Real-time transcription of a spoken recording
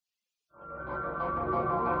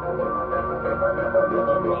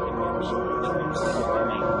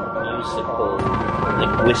musical,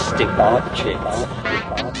 linguistic objects,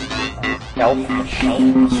 elf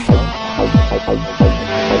machines.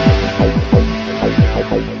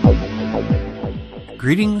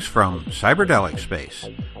 Greetings from Psychedelic Space.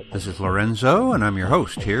 This is Lorenzo, and I'm your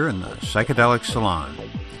host here in the Psychedelic Salon.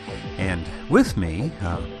 And with me,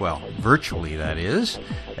 virtually that is,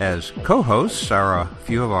 as co-hosts are a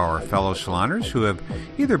few of our fellow saloners who have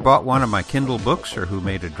either bought one of my Kindle books or who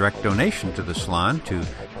made a direct donation to the salon to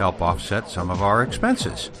help offset some of our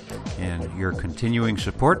expenses. And your continuing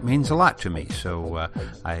support means a lot to me, so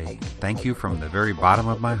I thank you from the very bottom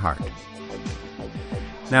of my heart.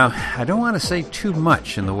 Now, I don't want to say too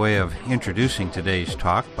much in the way of introducing today's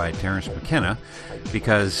talk by Terence McKenna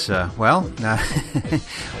because, it's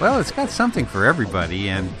got something for everybody,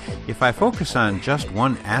 and if I focus on just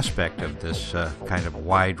one aspect of this kind of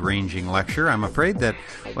wide-ranging lecture, I'm afraid that,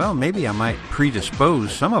 maybe I might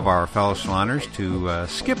predispose some of our fellow saloners to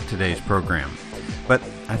skip today's program. But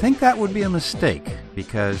I think that would be a mistake,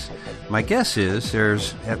 because my guess is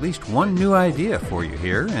there's at least one new idea for you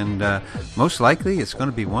here, and most likely it's going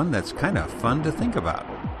to be one that's kind of fun to think about.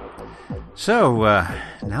 So,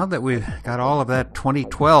 now that we've got all of that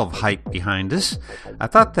 2012 hype behind us, I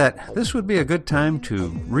thought that this would be a good time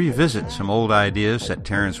to revisit some old ideas that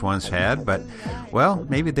Terence once had, but,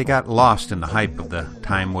 maybe they got lost in the hype of the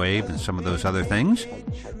time wave and some of those other things.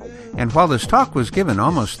 And while this talk was given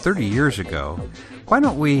almost 30 years ago, why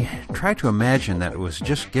don't we try to imagine that it was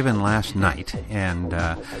just given last night, and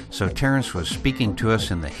so Terence was speaking to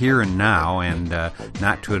us in the here and now, and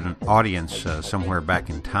not to an audience somewhere back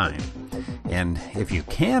in time. And if you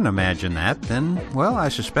can imagine that, then, I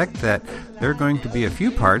suspect that there are going to be a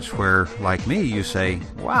few parts where, like me, you say,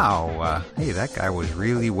 wow, hey, that guy was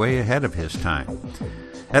really way ahead of his time.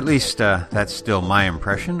 At least that's still my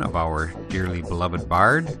impression of our dearly beloved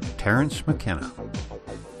bard, Terence McKenna.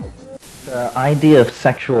 The idea of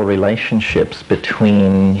sexual relationships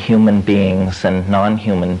between human beings and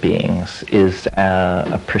non-human beings is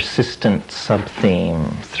a persistent sub-theme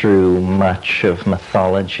through much of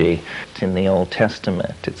mythology. In the Old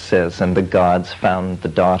Testament, it says, "And the gods found the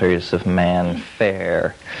daughters of man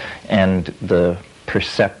fair," and the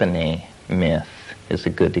Persephone myth is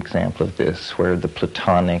a good example of this, where the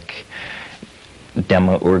Platonic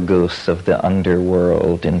demiurgus of the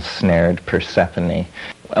underworld ensnared Persephone.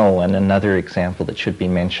 And another example that should be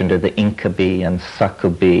mentioned are the incubi and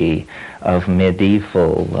succubi of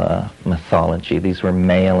medieval mythology. These were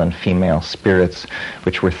male and female spirits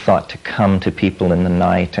which were thought to come to people in the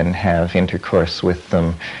night and have intercourse with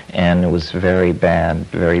them, and it was very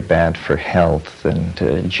bad for health,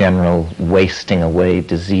 and general wasting away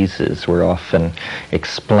diseases were often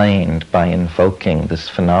explained by invoking this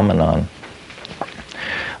phenomenon.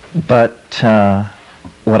 But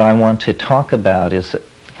what I want to talk about is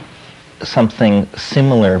something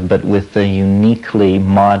similar but with a uniquely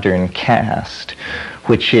modern cast,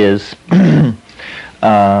 which is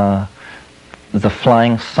the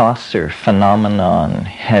flying saucer phenomenon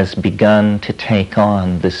has begun to take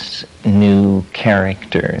on this new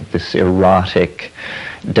character, this erotic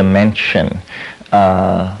dimension.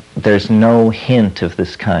 There's no hint of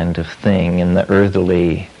this kind of thing in the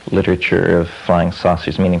early literature of flying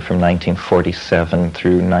saucers, meaning from 1947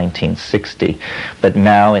 through 1960. But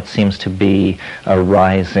now it seems to be a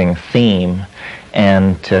rising theme,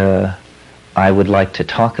 and I would like to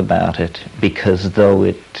talk about it because though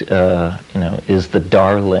it is the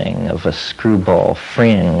darling of a screwball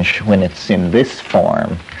fringe when it's in this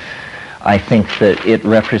form, I think that it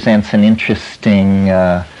represents an interesting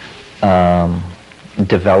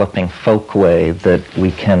developing folkway that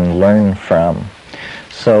we can learn from.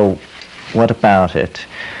 So, what about it?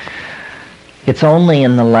 It's only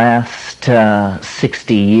in the last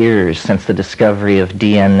 60 years since the discovery of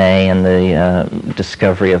DNA and the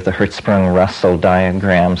discovery of the Hertzsprung-Russell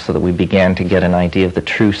diagram, so that we began to get an idea of the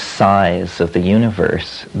true size of the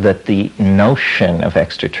universe, that the notion of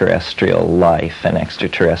extraterrestrial life and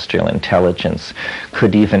extraterrestrial intelligence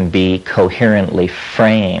could even be coherently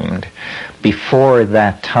framed. Before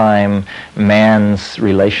that time, man's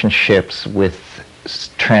relationships with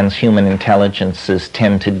transhuman intelligences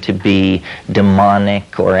tended to be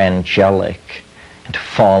demonic or angelic, and to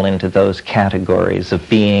fall into those categories of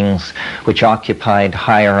beings which occupied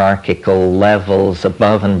hierarchical levels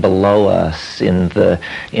above and below us in the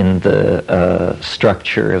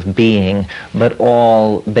structure of being, but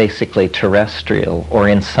all basically terrestrial, or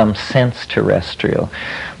in some sense terrestrial.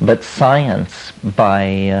 But science,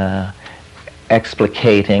 by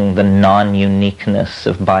explicating the non-uniqueness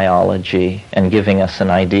of biology and giving us an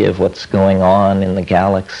idea of what's going on in the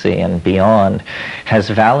galaxy and beyond, has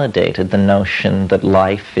validated the notion that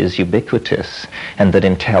life is ubiquitous and that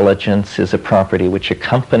intelligence is a property which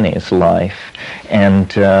accompanies life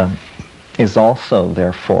and is also,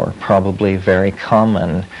 therefore, probably very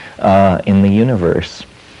common in the universe.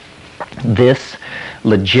 This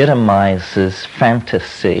legitimizes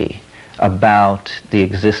fantasy about the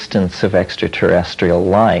existence of extraterrestrial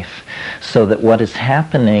life, so that what is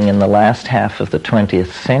happening in the last half of the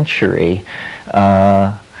 20th century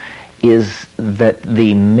is that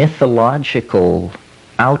the mythological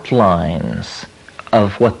outlines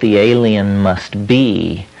of what the alien must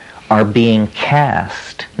be are being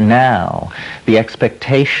cast now. The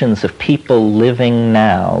expectations of people living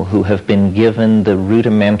now who have been given the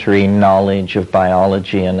rudimentary knowledge of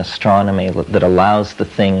biology and astronomy that allows the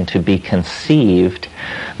thing to be conceived,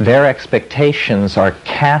 their expectations are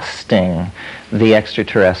casting the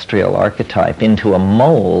extraterrestrial archetype into a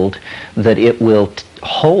mold that it will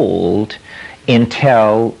hold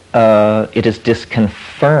until it is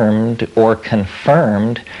disconfirmed or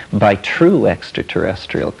confirmed by true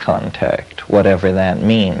extraterrestrial contact, whatever that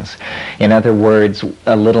means. In other words,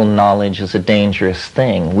 a little knowledge is a dangerous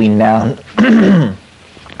thing. We now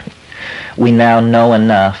we now know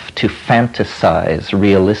enough to fantasize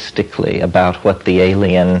realistically about what the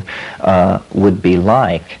alien would be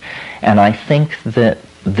like. And I think that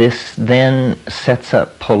this then sets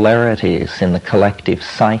up polarities in the collective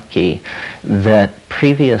psyche that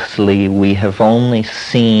previously we have only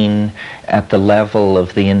seen at the level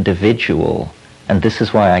of the individual. And this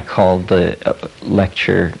is why I called the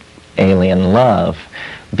lecture Alien Love,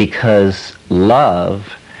 because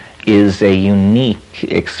love is a unique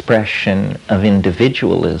expression of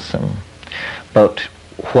individualism. But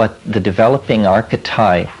what the developing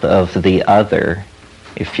archetype of the other,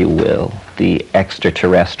 if you will, the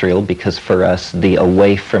extraterrestrial, because for us the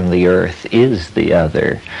away from the earth is the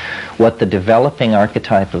other. What the developing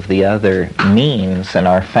archetype of the other means, and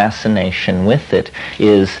our fascination with it,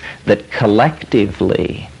 is that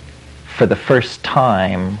collectively, for the first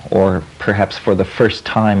time, or perhaps for the first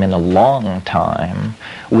time in a long time,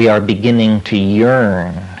 we are beginning to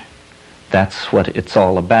yearn. That's what it's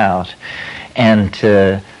all about.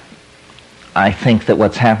 And I think that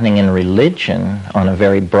what's happening in religion on a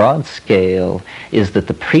very broad scale is that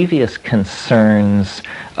the previous concerns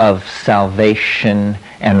of salvation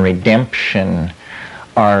and redemption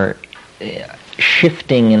are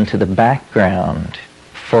shifting into the background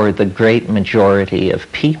for the great majority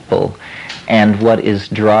of people. And what is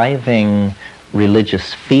driving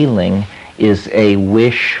religious feeling is a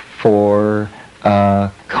wish for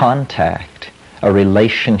contact, a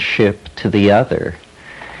relationship to the other.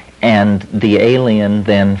 And the alien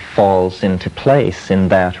then falls into place in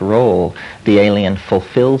that role. The alien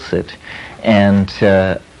fulfills it. And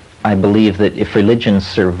I believe that if religion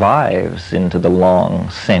survives into the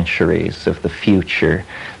long centuries of the future,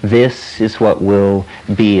 this is what will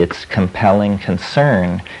be its compelling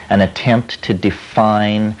concern, an attempt to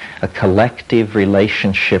define a collective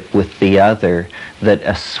relationship with the other that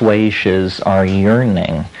assuages our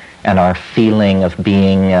yearning and our feeling of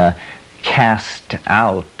being cast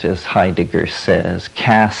out, as Heidegger says,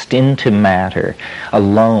 cast into matter,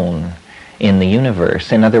 alone in the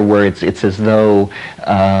universe. In other words, it's as though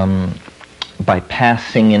by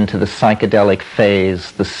passing into the psychedelic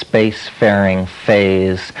phase, the spacefaring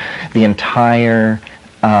phase, the entire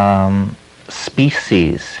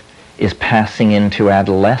species is passing into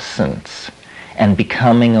adolescence and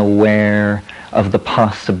becoming aware of the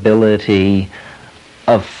possibility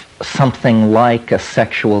of something like a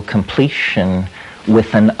sexual completion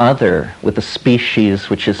with an other, with a species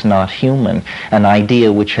which is not human, an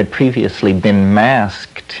idea which had previously been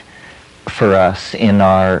masked for us in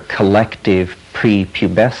our collective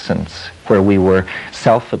prepubescence, where we were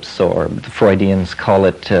self-absorbed. The Freudians call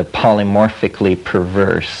it polymorphically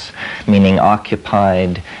perverse, meaning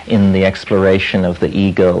occupied in the exploration of the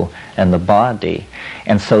ego and the body.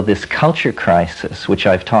 And so this culture crisis, which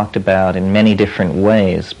I've talked about in many different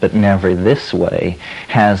ways, but never this way,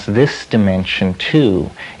 has this dimension too.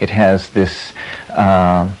 It has this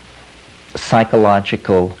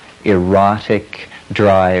psychological, erotic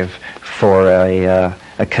drive for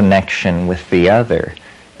a connection with the other.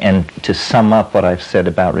 And to sum up what I've said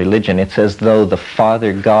about religion, it's as though the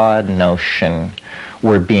Father-God notion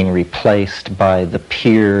were being replaced by the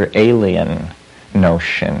pure alien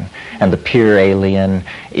notion. And the pure alien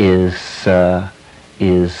is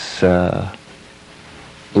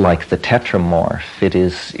like the tetramorph. It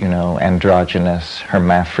is, androgynous,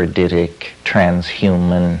 hermaphroditic,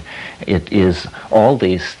 transhuman. It is all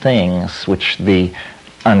these things which the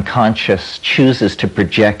unconscious chooses to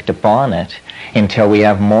project upon it until we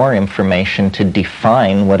have more information to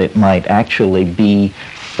define what it might actually be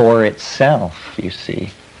for itself, you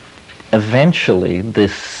see. Eventually,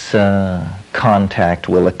 this contact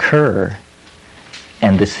will occur,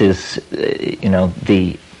 and this is,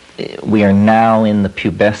 we are now in the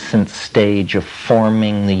pubescent stage of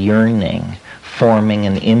forming the yearning, forming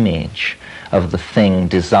an image of the thing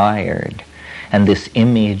desired. And this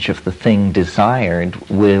image of the thing desired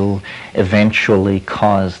will eventually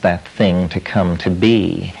cause that thing to come to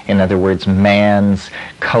be. In other words, man's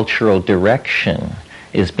cultural direction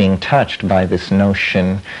is being touched by this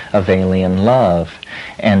notion of alien love.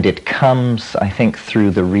 And it comes, I think,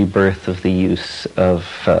 through the rebirth of the use of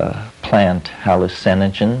plant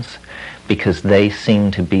hallucinogens, because they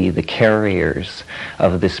seem to be the carriers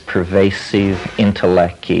of this pervasive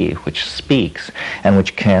intellecti which speaks and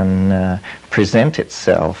which can present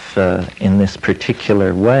itself in this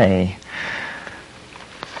particular way.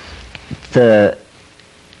 The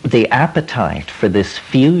appetite for this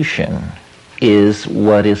fusion is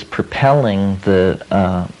what is propelling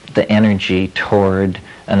the energy toward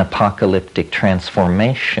an apocalyptic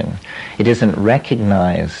transformation. It isn't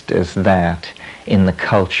recognized as that in the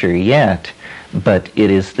culture yet, but it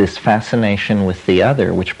is this fascination with the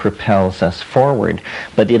other which propels us forward.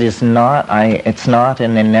 But it is not, it's not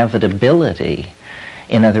an inevitability.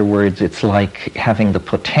 In other words, it's like having the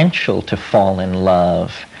potential to fall in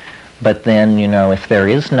love. But then, if there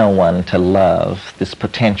is no one to love, this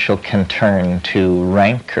potential can turn to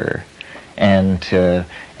rancor and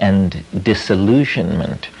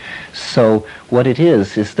disillusionment. So what it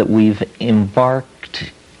is that we've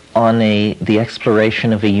embarked on the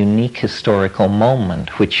exploration of a unique historical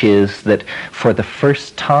moment, which is that for the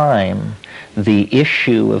first time, the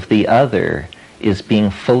issue of the other is being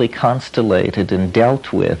fully constellated and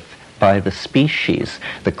dealt with by the species.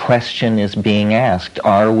 The question is being asked,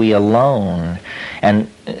 are we alone? And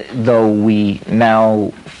though we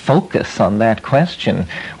now focus on that question,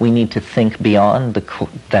 we need to think beyond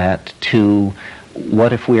that to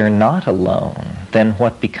what if we are not alone? Then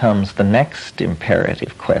what becomes the next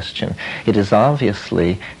imperative question? It is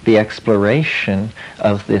obviously the exploration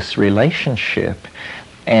of this relationship,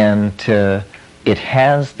 and it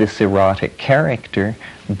has this erotic character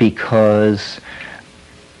because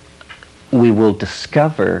we will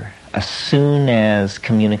discover as soon as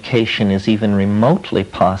communication is even remotely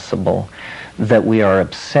possible that we are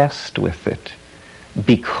obsessed with it,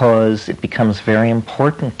 because it becomes very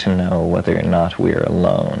important to know whether or not we're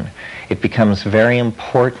alone. It becomes very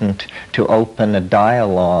important to open a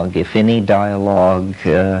dialogue, if any dialogue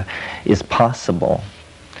is possible.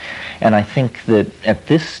 And I think that at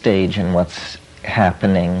this stage in what's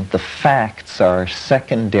happening, the facts are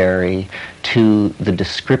secondary to the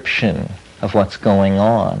description of what's going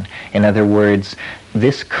on. In other words,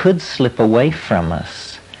 this could slip away from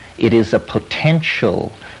us. It is a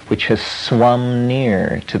potential which has swum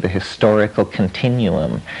near to the historical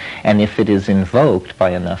continuum, and if it is invoked by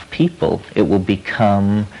enough people, it will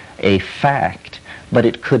become a fact, but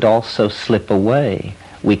it could also slip away.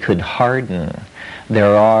 We could harden.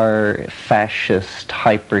 There are fascist,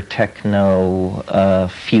 hyper-techno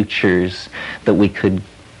futures that we could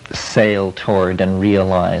sail toward and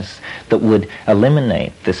realize that would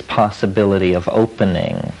eliminate this possibility of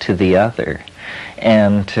opening to the other.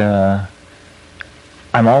 And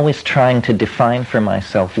I'm always trying to define for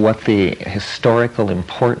myself what the historical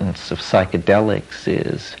importance of psychedelics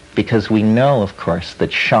is, because we know, of course,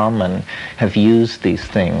 that shamans have used these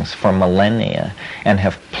things for millennia and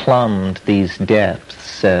have plumbed these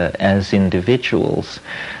depths as individuals.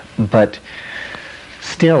 But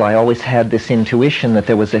still, I always had this intuition that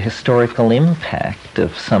there was a historical impact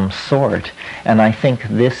of some sort, and I think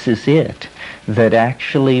this is it. That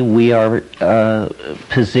actually we are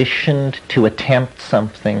positioned to attempt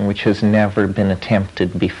something which has never been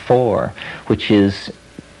attempted before, which is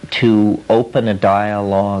to open a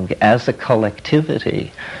dialogue as a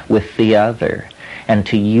collectivity with the other, and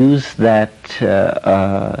to use that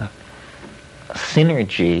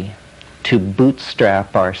synergy to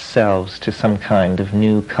bootstrap ourselves to some kind of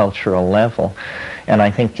new cultural level. And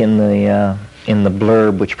I think in the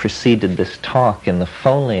blurb which preceded this talk, in the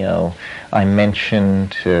folio, I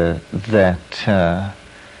mentioned that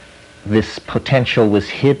this potential was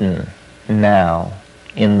hidden now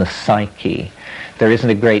in the psyche. There isn't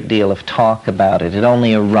a great deal of talk about it. It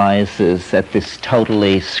only arises at this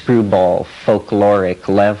totally screwball folkloric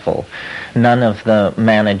level. None of the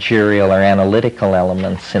managerial or analytical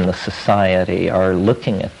elements in the society are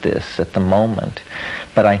looking at this at the moment.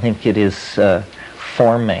 But I think it is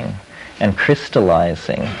forming and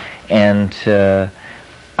crystallizing. And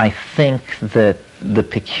I think that the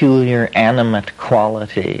peculiar animate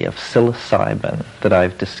quality of psilocybin that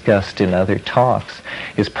I've discussed in other talks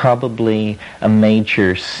is probably a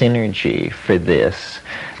major synergy for this.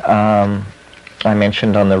 I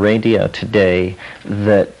mentioned on the radio today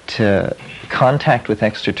that contact with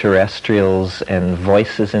extraterrestrials and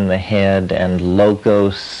voices in the head and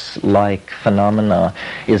logos-like phenomena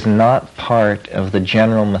is not part of the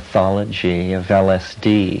general mythology of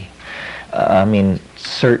LSD.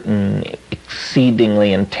 Certain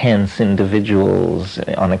exceedingly intense individuals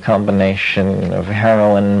on a combination of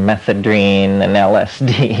heroin, methadone, and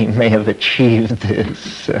LSD may have achieved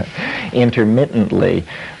this intermittently,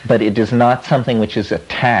 but it is not something which is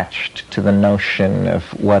attached to the notion of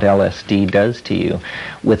what LSD does to you.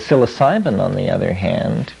 With psilocybin, on the other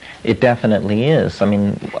hand, it definitely is.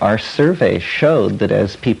 Our surveys showed that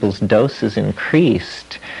as people's doses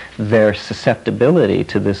increased, their susceptibility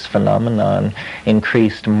to this phenomenon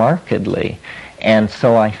increased markedly. And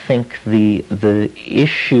so I think the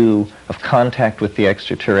issue of contact with the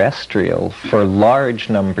extraterrestrial for large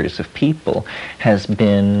numbers of people has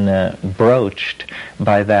been broached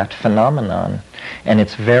by that phenomenon. And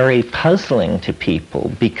it's very puzzling to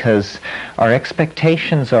people because our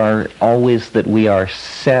expectations are always that we are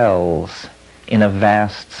cells in a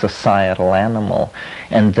vast societal animal,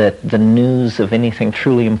 and that the news of anything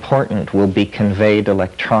truly important will be conveyed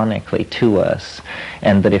electronically to us,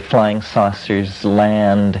 and that if flying saucers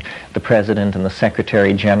land, the President and the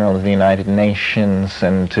Secretary General of the United Nations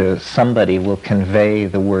and somebody will convey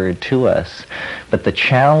the word to us. But the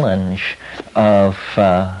challenge of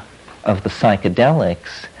the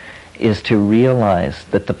psychedelics is to realize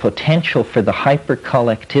that the potential for the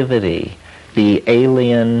hypercollectivity, the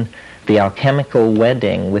alien, the alchemical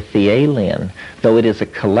wedding with the alien, though it is a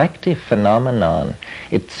collective phenomenon,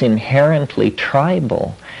 it's inherently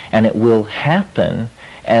tribal, and it will happen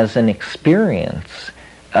as an experience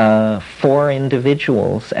for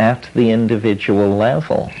individuals at the individual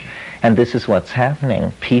level. And this is what's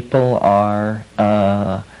happening. People are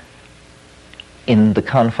in the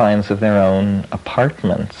confines of their own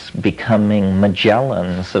apartments, becoming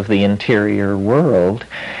Magellans of the interior world,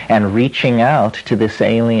 and reaching out to this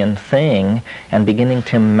alien thing and beginning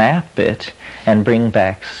to map it and bring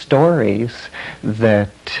back stories that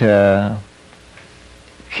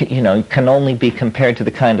can only be compared to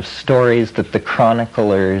the kind of stories that the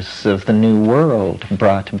chroniclers of the New World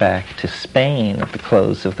brought back to Spain at the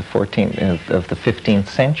close of the 15th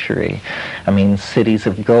century. Cities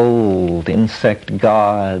of gold, insect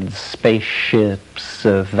gods, spaceships,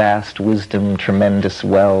 vast wisdom, tremendous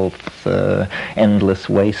wealth, endless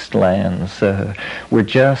wastelands. We're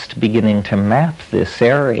just beginning to map this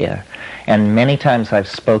area. And many times I've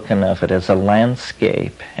spoken of it as a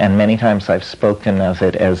landscape, and many times I've spoken of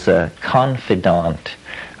it as a confidant,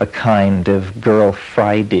 a kind of girl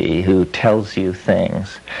Friday who tells you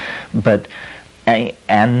things. But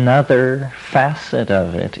another facet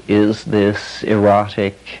of it is this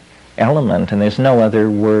erotic element, and there's no other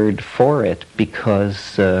word for it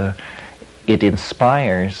because it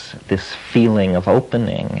inspires this feeling of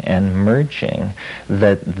opening and merging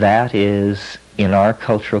that is, in our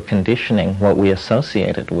cultural conditioning, what we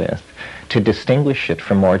associate it with. To distinguish it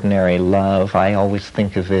from ordinary love, I always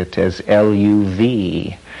think of it as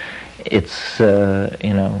LUV. It's the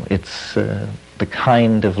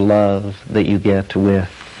kind of love that you get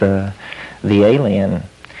with the alien.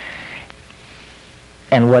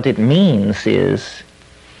 And what it means is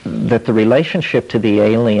that the relationship to the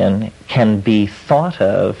alien can be thought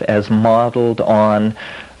of as modeled on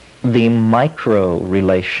the micro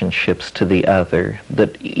relationships to the other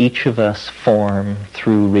that each of us form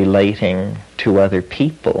through relating to other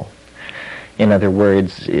people. In other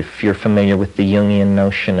words, if you're familiar with the Jungian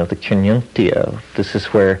notion of the conjunctio, this is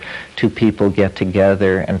where two people get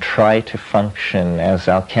together and try to function as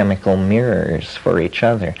alchemical mirrors for each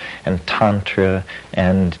other. And Tantra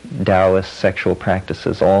and Taoist sexual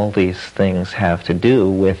practices, all these things have to do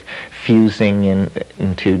with fusing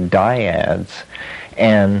into dyads.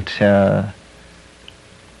 And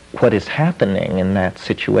what is happening in that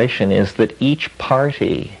situation is that each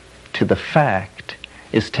party to the fact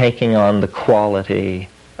is taking on the quality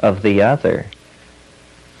of the other.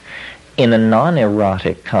 In a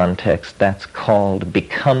non-erotic context, that's called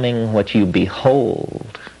becoming what you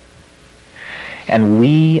behold. And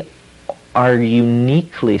we are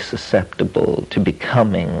uniquely susceptible to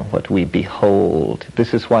becoming what we behold.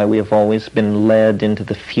 This is why we have always been led into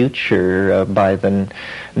the future by the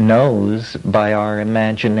nose by our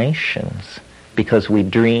imaginations, because we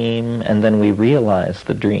dream and then we realize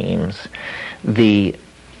the dreams.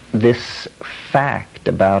 This fact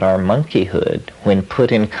about our monkeyhood, when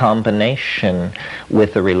put in combination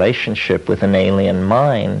with a relationship with an alien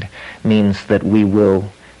mind, means that we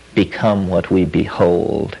will become what we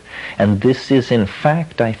behold. And this is, in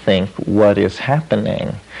fact, I think, what is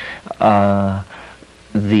happening. The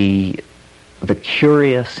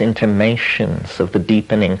curious intimations of the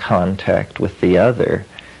deepening contact with the other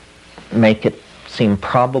make it seem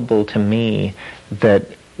probable to me that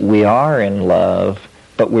we are in love,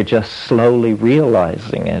 but we're just slowly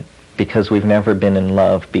realizing it because we've never been in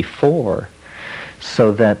love before.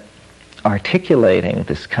 So that articulating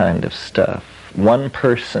this kind of stuff, one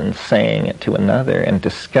person saying it to another and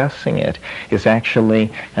discussing it, is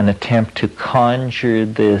actually an attempt to conjure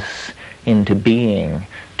this into being,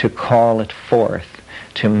 to call it forth,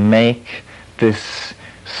 to make this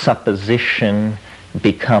supposition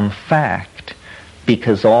become fact,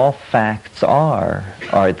 because all facts are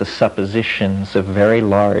the suppositions of very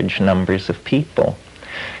large numbers of people.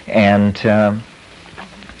 And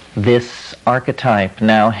this archetype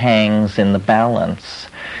now hangs in the balance.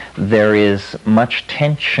 There is much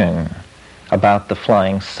tension about the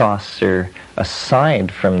flying saucer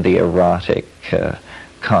aside from the erotic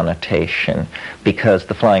connotation, because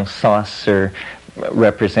the flying saucer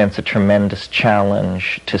represents a tremendous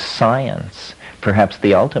challenge to science, perhaps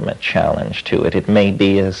the ultimate challenge to it. It may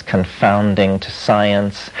be as confounding to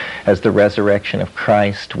science as the resurrection of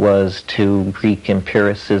Christ was to Greek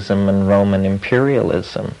empiricism and Roman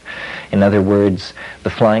imperialism. In other words, the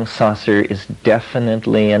flying saucer is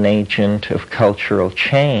definitely an agent of cultural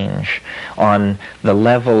change. On the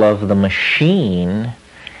level of the machine,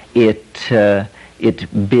 it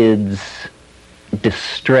bids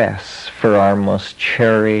distress for our most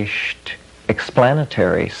cherished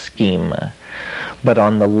explanatory schema. But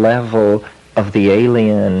on the level of the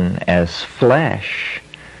alien as flesh,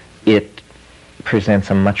 it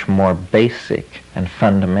presents a much more basic and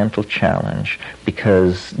fundamental challenge,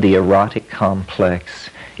 because the erotic complex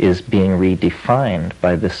is being redefined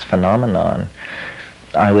by this phenomenon.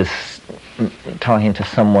 I was talking to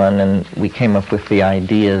someone and we came up with the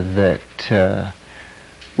idea that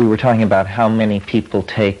we were talking about how many people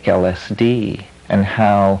take LSD and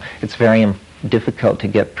how it's very difficult to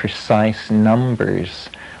get precise numbers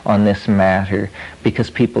on this matter because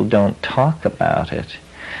people don't talk about it.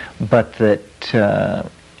 But that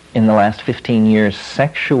in the last 15 years,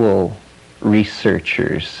 sexual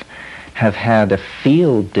researchers have had a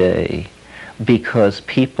field day because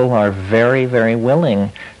people are very, very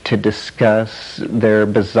willing to discuss their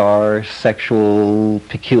bizarre sexual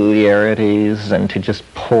peculiarities and to just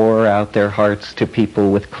pour out their hearts to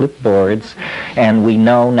people with clipboards. And we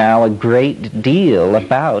know now a great deal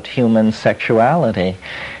about human sexuality.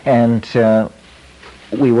 And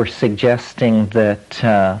we were suggesting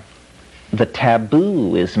that the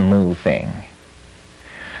taboo is moving.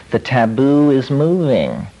 The taboo is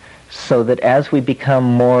moving, so that as we become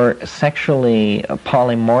more sexually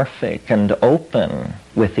polymorphic and open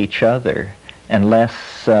with each other, and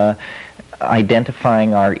less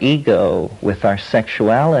identifying our ego with our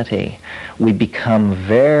sexuality, we become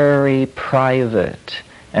very private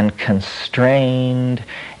and constrained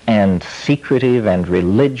and secretive and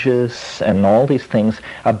religious and all these things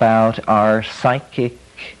about our psychic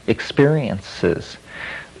experiences,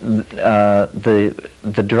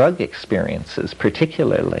 the drug experiences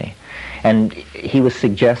particularly. And he was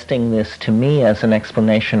suggesting this to me as an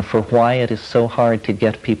explanation for why it is so hard to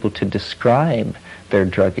get people to describe their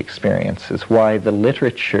drug experiences, why the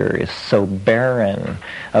literature is so barren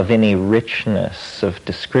of any richness of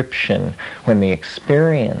description when the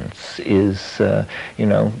experience is,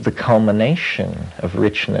 the culmination of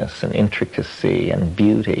richness and intricacy and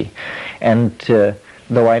beauty. And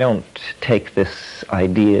though I don't take this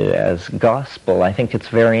idea as gospel, I think it's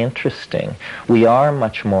very interesting. We are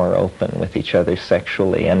much more open with each other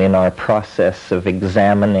sexually, and in our process of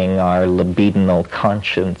examining our libidinal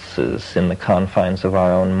consciences in the confines of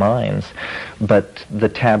our own minds. But the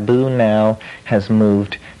taboo now has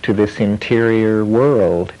moved to this interior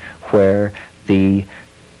world where we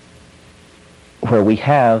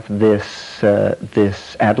have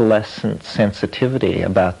this adolescent sensitivity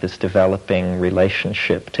about this developing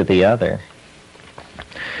relationship to the other.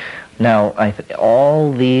 Now,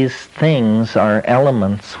 all these things are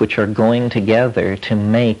elements which are going together to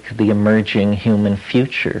make the emerging human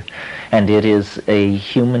future. And it is a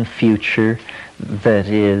human future that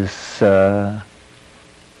is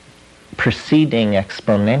proceeding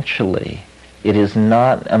exponentially. It is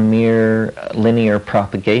not a mere linear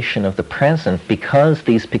propagation of the present because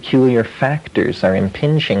these peculiar factors are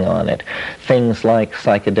impinging on it. Things like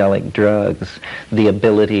psychedelic drugs, the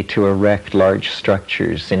ability to erect large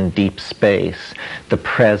structures in deep space, the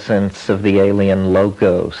presence of the alien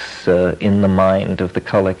logos in the mind of the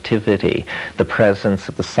collectivity, the presence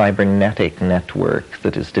of the cybernetic network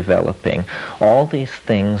that is developing. All these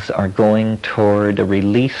things are going toward a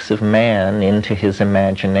release of man into his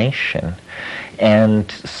imagination. And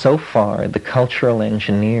so far, the cultural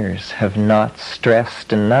engineers have not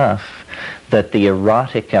stressed enough that the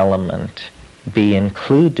erotic element be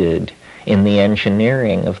included in the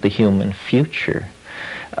engineering of the human future.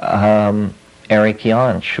 Eric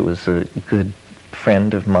Jansch was a good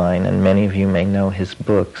friend of mine, and many of you may know his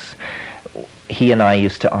books. He and I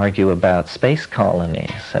used to argue about space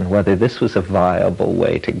colonies and whether this was a viable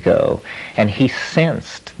way to go. And he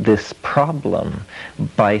sensed this problem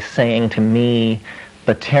by saying to me,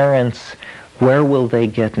 "But Terence, where will they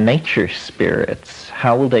get nature spirits?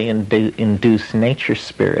 How will they induce nature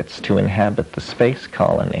spirits to inhabit the space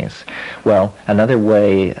colonies?" Well, another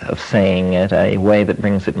way of saying it, a way that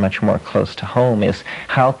brings it much more close to home, is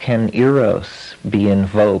how can Eros be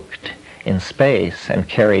invoked in space and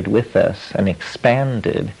carried with us and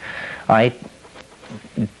expanded? I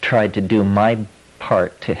tried to do my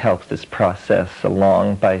part to help this process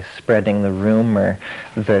along by spreading the rumor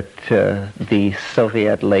that the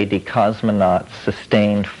Soviet lady cosmonauts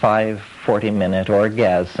sustained 5 40-minute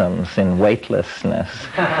orgasms in weightlessness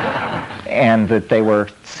and that they were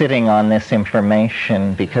sitting on this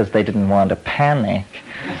information because they didn't want to panic.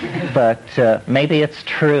 But maybe it's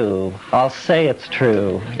true. I'll say it's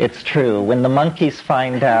true. It's true. When the monkeys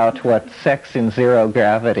find out what sex in zero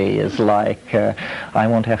gravity is like, I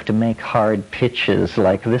won't have to make hard pitches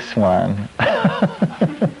like this one.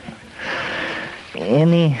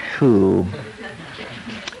 Anywho,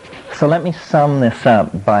 so let me sum this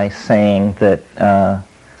up by saying that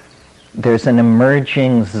there's an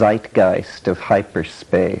emerging zeitgeist of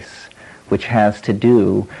hyperspace, which has to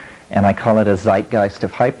do, and I call it a zeitgeist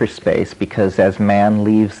of hyperspace because as man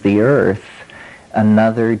leaves the Earth,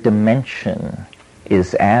 another dimension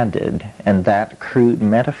is added, and that crude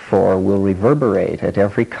metaphor will reverberate at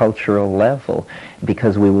every cultural level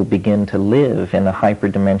because we will begin to live in a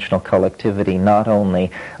hyperdimensional collectivity not only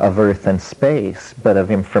of Earth and space, but of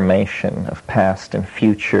information, of past and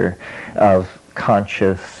future, of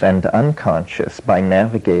conscious and unconscious by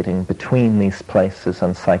navigating between these places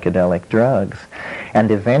on psychedelic drugs. And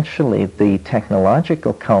eventually the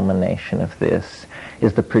technological culmination of this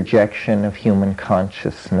is the projection of human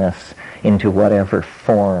consciousness into whatever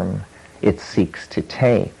form it seeks to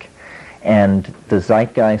take. And the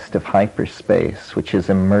zeitgeist of hyperspace, which is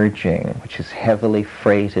emerging, which is heavily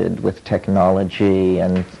freighted with technology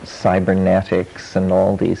and cybernetics and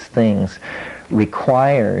all these things,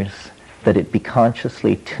 requires that it be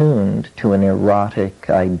consciously tuned to an erotic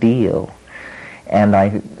ideal. And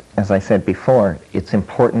as I said before, it's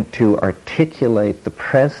important to articulate the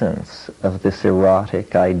presence of this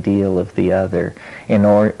erotic ideal of the other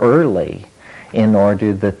early in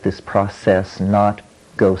order that this process not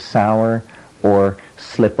go sour or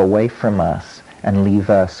slip away from us and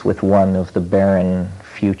leave us with one of the barren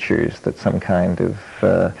futures that some kind of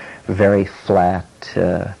very flat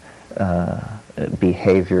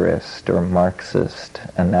behaviorist or Marxist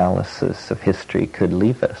analysis of history could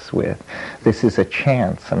leave us with. This is a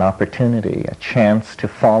chance, an opportunity, a chance to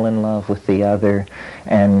fall in love with the other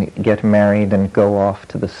and get married and go off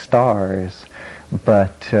to the stars.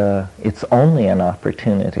 But it's only an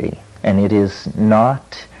opportunity, and it is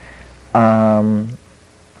not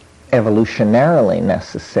evolutionarily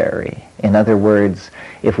necessary. In other words,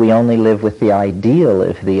 if we only live with the ideal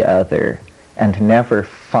of the other and never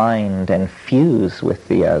find and fuse with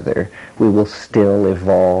the other, we will still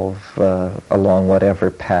evolve along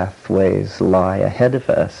whatever pathways lie ahead of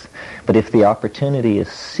us. But if the opportunity is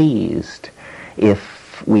seized,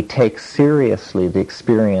 if we take seriously the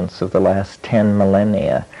experience of the last 10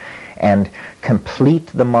 millennia and complete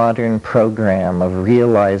the modern program of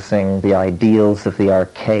realizing the ideals of the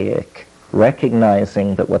archaic,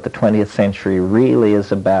 recognizing that what the 20th century really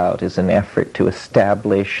is about is an effort to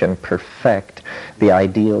establish and perfect the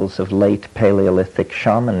ideals of late Paleolithic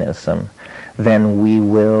shamanism, then we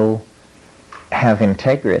will have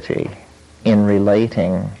integrity in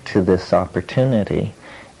relating to this opportunity,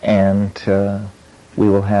 and we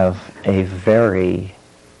will have a very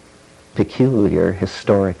peculiar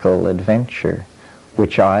historical adventure,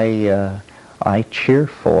 which I cheer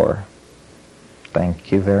for.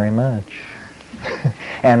 Thank you very much.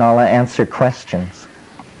 And I'll answer questions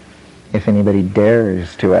if anybody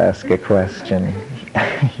dares to ask a question.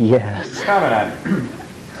 Yes. Comment on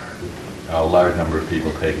a large number of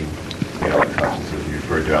people taking psychedelic substances, you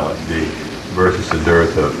referred to LSD, versus a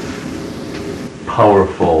dearth of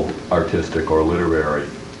powerful artistic or literary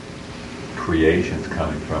creations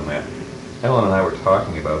coming from that. Ellen and I were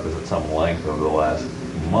talking about this at some length over the last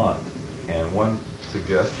month, and one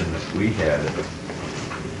suggestion that we had, that you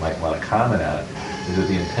might want to comment on it, is that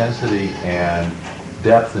the intensity and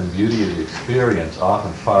depth and beauty of the experience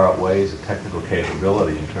often far outweighs the technical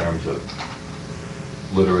capability in terms of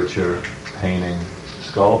literature, painting,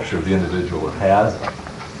 sculpture of the individual that has them.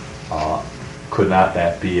 Could not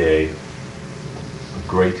that be a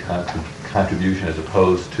great contribution as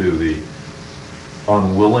opposed to the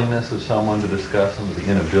unwillingness of someone to discuss them, the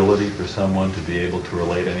inability for someone to be able to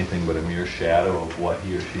relate anything but a mere shadow of what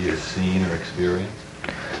he or she has seen or experienced?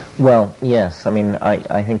 Well, yes. I mean,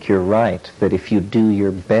 I think you're right that if you do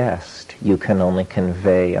your best, you can only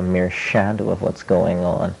convey a mere shadow of what's going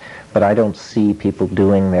on. But I don't see people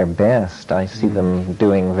doing their best. I see them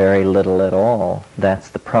doing very little at all. That's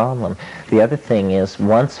the problem. The other thing is,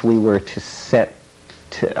 once we were to set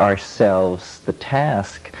to ourselves the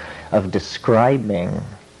task of describing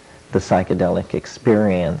the psychedelic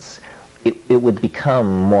experience, it would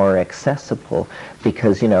become more accessible,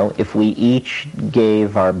 because, you know, if we each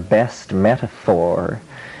gave our best metaphor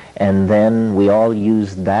and then we all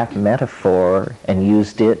used that metaphor and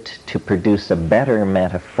used it to produce a better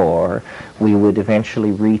metaphor, we would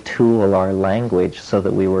eventually retool our language so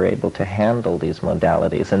that we were able to handle these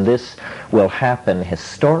modalities. And this will happen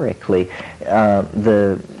historically.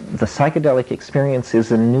 The psychedelic experience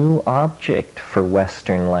is a new object for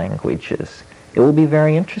Western languages. It will be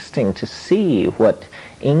very interesting to see what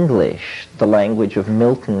English, the language of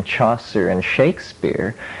Milton, Chaucer, and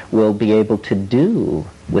Shakespeare, will be able to do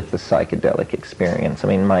with the psychedelic experience. I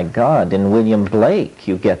mean, my God, in William Blake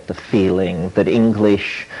you get the feeling that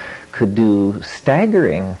English could do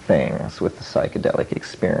staggering things with the psychedelic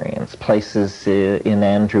experience, places in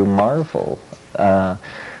Andrew Marvell.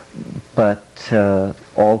 But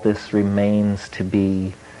all this remains to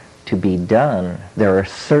be done. There are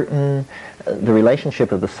certain... the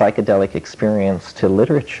relationship of the psychedelic experience to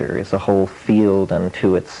literature is a whole field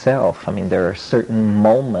unto itself. I mean, there are certain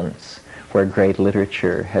moments where great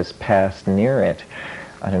literature has passed near it.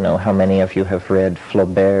 I don't know how many of you have read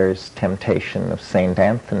Flaubert's Temptation of St.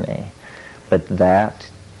 Anthony, but that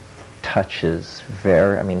touches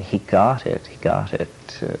very, I mean, he got it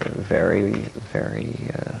very, very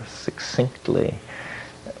succinctly.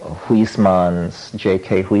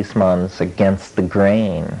 J.K. Huysmans' Against the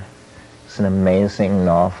Grain. It's an amazing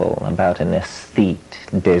novel about an aesthete,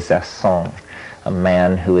 Des a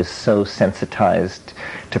man who is so sensitized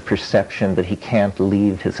to perception that he can't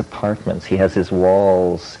leave his apartments. He has his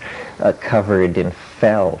walls covered in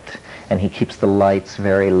felt, and he keeps the lights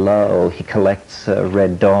very low. He collects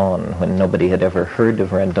Red Dawn when nobody had ever heard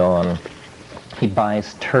of Red Dawn. He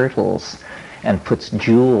buys turtles and puts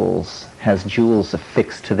jewels, has jewels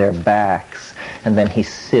affixed to their backs, and then he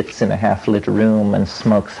sits in a half-lit room and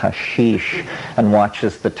smokes hashish and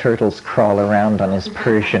watches the turtles crawl around on his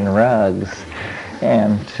Persian rugs.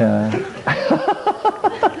 And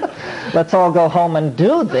let's all go home and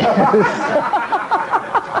do this.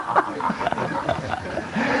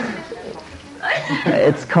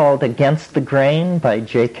 It's called Against the Grain by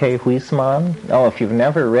J.K. Huysmans. Oh, if you've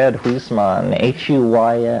never read Huysmans,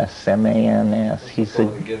 Huysmans, he's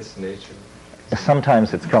Against Nature.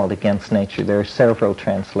 Sometimes it's called Against Nature. There are several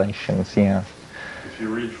translations, yeah. If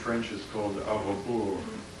you read French, it's called A Rebours.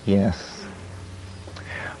 Yes.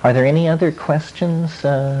 Are there any other questions?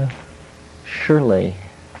 Surely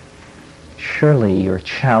you're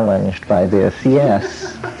challenged by this.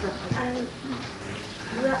 Yes.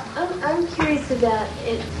 I'm curious about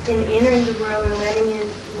it, in entering the world or letting in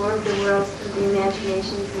more of the worlds of the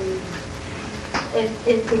imaginations, and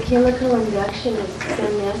if the chemical induction is so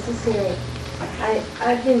necessary.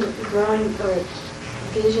 I've been growing or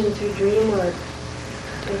vision through dream work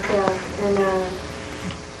myself, and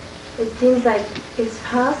it seems like it's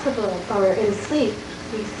possible, or in sleep,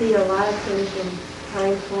 we see a lot of things in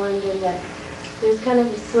time formed, and that there's kind of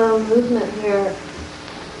a slow movement where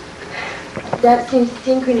that seems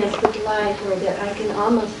synchronous with life, or that I can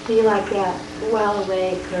almost feel like that while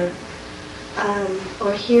awake,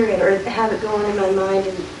 or hear it, or have it go on in my mind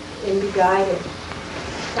and be guided.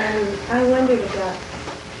 And I wondered about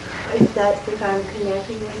if I'm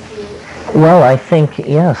connecting with you. Well, I think,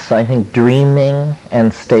 yes, I think dreaming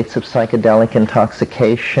and states of psychedelic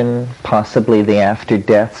intoxication, possibly the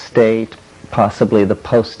after-death state, possibly the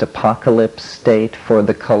post-apocalypse state for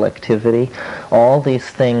the collectivity. All these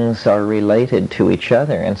things are related to each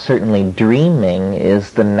other, and certainly dreaming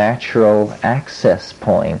is the natural access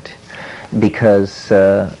point because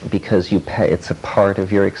it's a part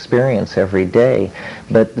of your experience every day.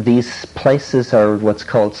 But these places are what's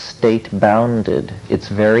called state-bounded. It's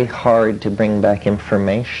very hard to bring back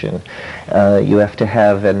information. You have to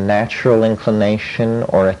have a natural inclination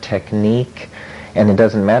or a technique, and it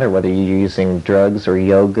doesn't matter whether you're using drugs or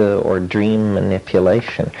yoga or dream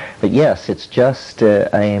manipulation. But yes, it's just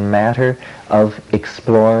a matter of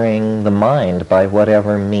exploring the mind by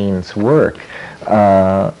whatever means work.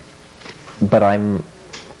 But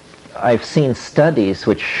I've seen studies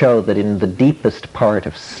which show that in the deepest part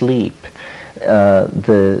of sleep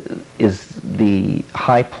is the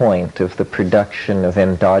high point of the production of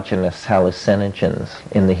endogenous hallucinogens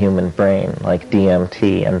in the human brain, like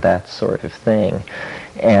DMT and that sort of thing.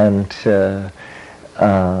 And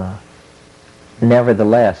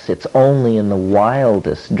nevertheless, it's only in the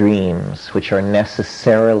wildest dreams, which are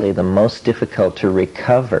necessarily the most difficult to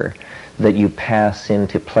recover, that you pass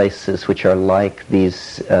into places which are like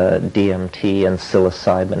these DMT and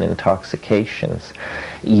psilocybin intoxications.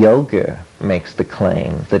 Yoga makes the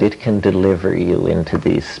claim that it can deliver you into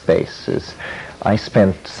these spaces. I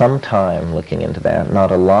spent some time looking into that,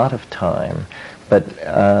 not a lot of time, but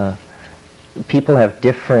people have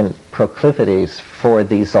different proclivities for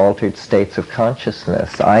these altered states of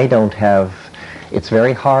consciousness. It's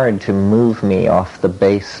very hard to move me off the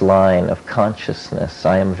baseline of consciousness.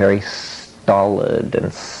 I am very stolid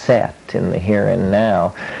and set in the here and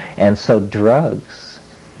now. And so drugs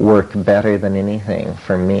work better than anything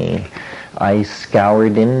for me. I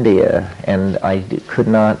scoured India, and I could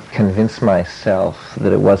not convince myself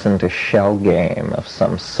that it wasn't a shell game of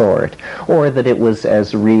some sort, or that it was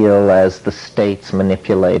as real as the states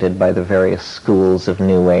manipulated by the various schools of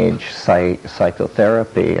New Age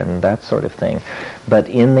psychotherapy and that sort of thing. But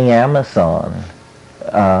in the Amazon,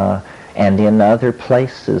 and in other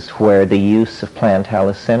places where the use of plant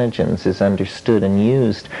hallucinogens is understood and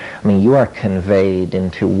used, I mean, you are conveyed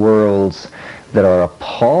into worlds that are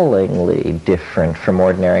appallingly different from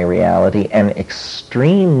ordinary reality and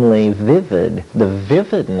extremely vivid. The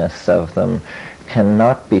vividness of them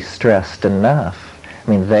cannot be stressed enough. I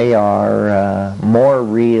mean, they are more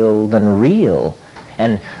real than real.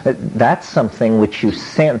 And that's something which you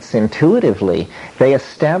sense intuitively. They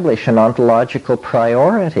establish an ontological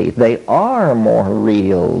priority. They are more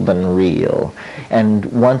real than real. And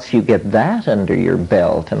once you get that under your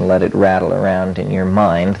belt and let it rattle around in your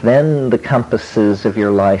mind, then the compasses of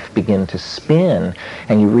your life begin to spin,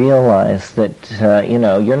 and you realize that,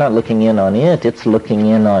 you're not looking in on it, it's looking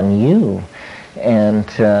in on you. And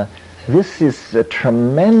this is a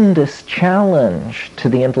tremendous challenge to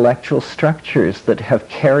the intellectual structures that have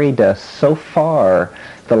carried us so far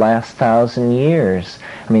the last 1,000 years.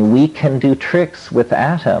 I mean, we can do tricks with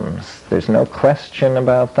atoms. There's no question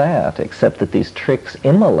about that, except that these tricks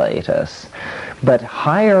immolate us. But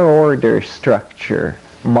higher order structure,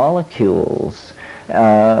 molecules,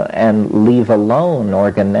 and leave alone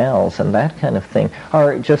organelles and that kind of thing,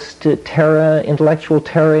 are just intellectual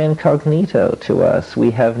terra incognito to us.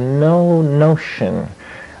 We have no notion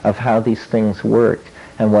of how these things work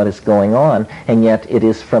and what is going on, and yet it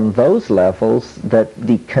is from those levels that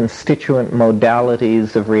the constituent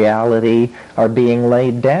modalities of reality are being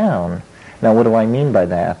laid down. Now, what do I mean by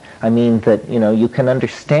that? I mean that, you can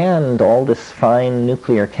understand all this fine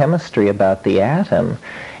nuclear chemistry about the atom,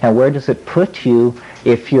 and where does it put you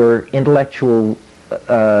if your intellectual,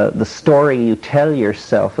 the story you tell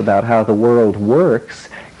yourself about how the world works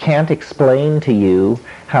can't explain to you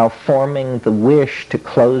how forming the wish to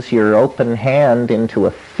close your open hand into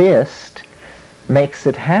a fist makes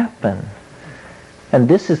it happen? And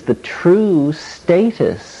this is the true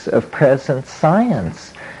status of present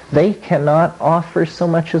science. They cannot offer so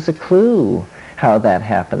much as a clue how that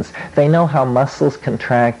happens. They know how muscles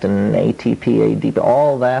contract and ATP, ADP,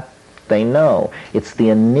 all that they know. It's the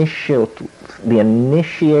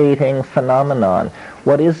initiating phenomenon.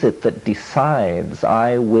 What is it that decides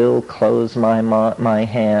I will close my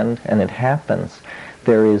hand and it happens?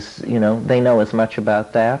 There is, they know as much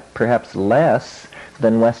about that, perhaps less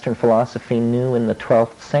than Western philosophy knew in the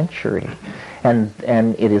 12th century. And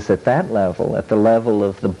it is at that level, at the level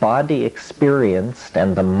of the body experienced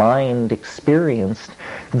and the mind experienced,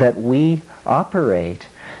 that we operate.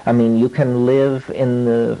 I mean, you can live in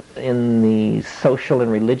the social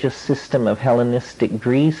and religious system of Hellenistic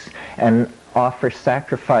Greece and offer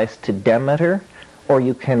sacrifice to Demeter, or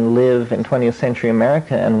you can live in 20th century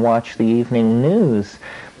America and watch the evening news,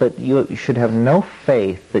 but you should have no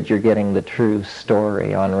faith that you're getting the true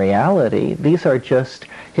story on reality. These are just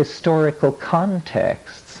historical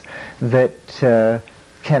contexts that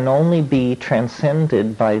can only be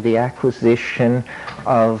transcended by the acquisition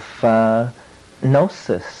of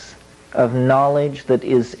gnosis, of knowledge that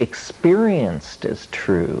is experienced as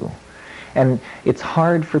true. And it's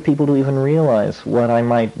hard for people to even realize what I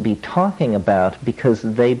might be talking about, because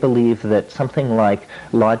they believe that something like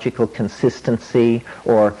logical consistency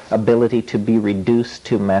or ability to be reduced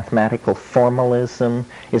to mathematical formalism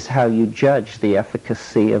is how you judge the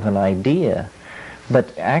efficacy of an idea.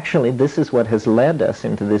 But actually, this is what has led us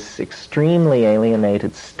into this extremely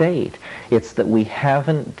alienated state. It's that we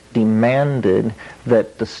haven't demanded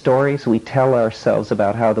that the stories we tell ourselves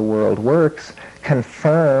about how the world works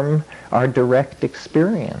confirm our direct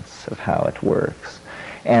experience of how it works.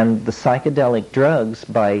 And the psychedelic drugs,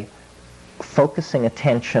 by focusing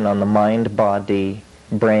attention on the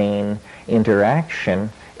mind-body-brain interaction,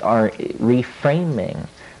 are reframing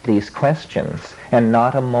these questions, and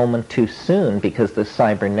not a moment too soon, because the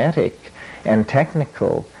cybernetic and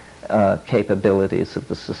technical capabilities of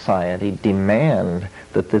the society demand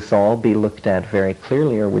that this all be looked at very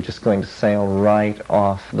clearly, or we're just going to sail right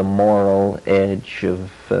off the moral edge of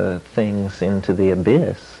things into the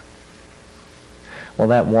abyss. Well,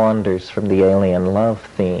 that wanders from the alien love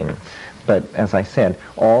theme, but as I said,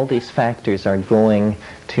 all these factors are going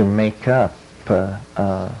to make up the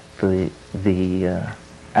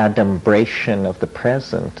adumbration of the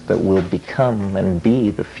present that will become and be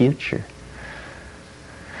the future.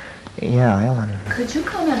 Yeah, Ellen. Could you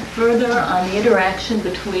comment further on the interaction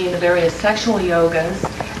between the various sexual yogas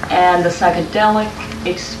and the psychedelic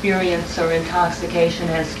experience or intoxication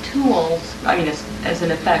as tools, as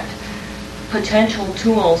in effect, potential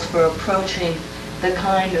tools for approaching the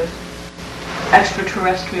kind of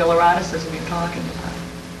extraterrestrial eroticism you're talking about?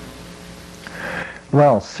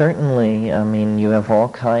 Well, certainly, you have all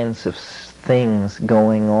kinds of things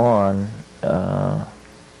going on.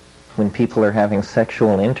 When people are having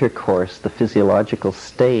sexual intercourse, the physiological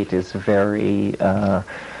state is very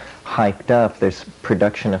hyped up. There's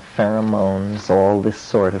production of pheromones, all this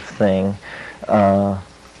sort of thing. How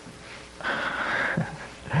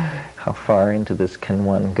far into this can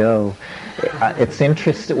one go? It's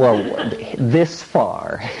interesting, well, this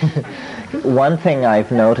far. One thing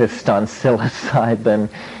I've noticed on psilocybin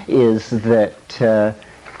is that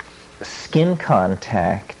skin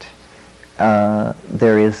contact,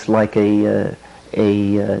 there is like a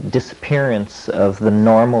disappearance of the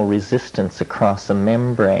normal resistance across a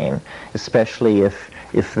membrane, especially if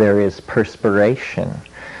there is perspiration,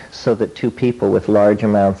 so that two people with large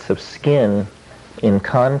amounts of skin in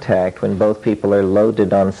contact, when both people are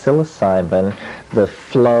loaded on psilocybin, the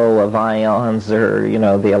flow of ions, or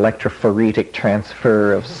the electrophoretic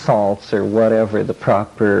transfer of salts, or whatever the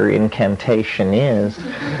proper incantation is,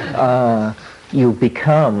 you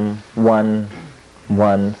become one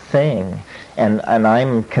thing. And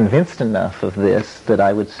I'm convinced enough of this that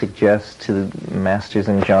I would suggest to Masters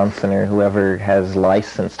and Johnson or whoever has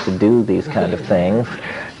license to do these kind of things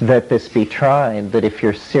that this be tried, that if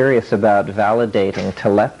you're serious about validating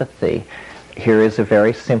telepathy, here is a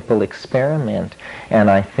very simple experiment,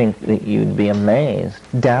 and I think that you'd be amazed.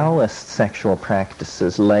 Taoist sexual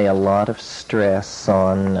practices lay a lot of stress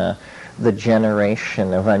on the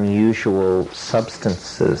generation of unusual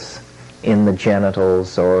substances in the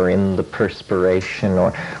genitals or in the perspiration,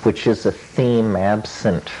 or which is a theme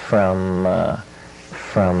absent from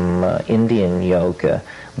Indian yoga,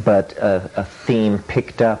 but a theme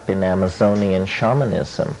picked up in Amazonian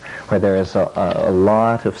shamanism, where there is a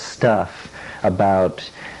lot of stuff about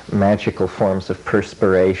magical forms of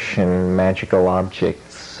perspiration, magical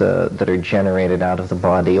objects that are generated out of the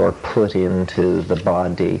body or put into the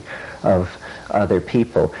body of other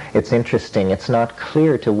people. It's interesting. It's not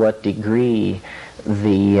clear to what degree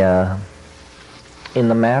in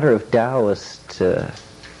the matter of Taoist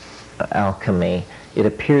alchemy, it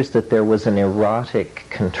appears that there was an erotic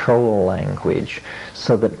control language,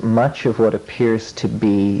 so that much of what appears to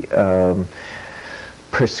be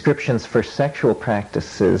prescriptions for sexual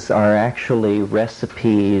practices are actually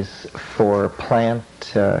recipes for plant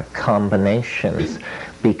combinations,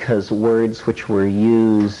 because words which were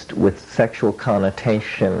used with sexual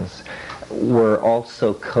connotations were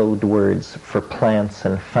also code words for plants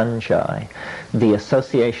and fungi. The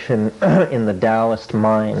association in the Taoist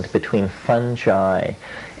mind between fungi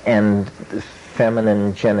and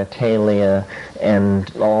feminine genitalia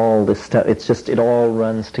and all this stuff. It's just, it all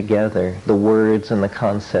runs together. The words and the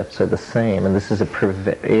concepts are the same, and this is a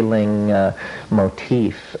prevailing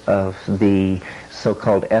motif of the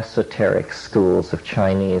so-called esoteric schools of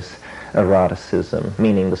Chinese eroticism,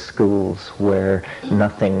 meaning the schools where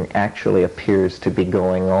nothing actually appears to be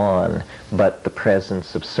going on, but the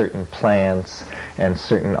presence of certain plants and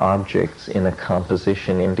certain objects in a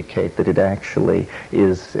composition indicate that it actually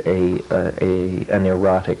is an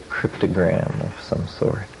erotic cryptogram of some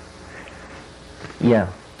sort. Yeah.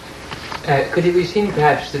 Could it be seen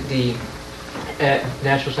perhaps that the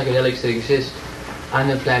natural psychedelics that exist on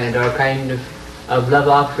the planet are a kind of love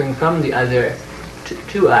offering from the other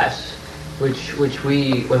to us, which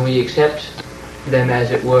we, when we accept them, as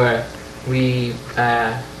it were, we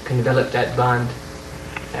can develop that bond.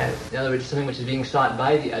 In other words, something which is being sought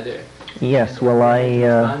by the other. Yes, well,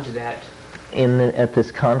 respond to that. At this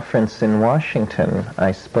conference in Washington,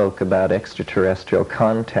 I spoke about extraterrestrial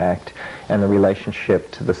contact and the relationship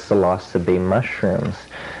to the psilocybe mushrooms.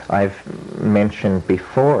 I've mentioned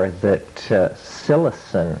before that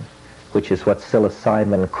psilocin, which is what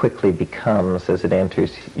psilocybin quickly becomes as it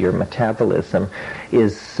enters your metabolism,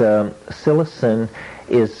 is psilocin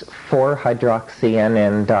is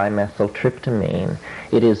 4-hydroxy-N,N-dimethyltryptamine.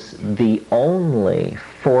 It is the only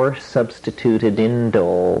 4-substituted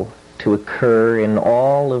indole to occur in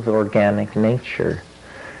all of organic nature.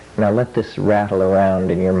 Now let this rattle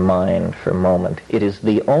around in your mind for a moment. It is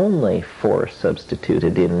the only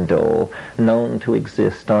 4-substituted indole known to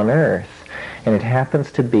exist on Earth. And it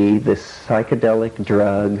happens to be this psychedelic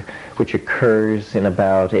drug which occurs in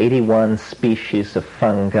about 81 species of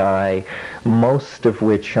fungi, most of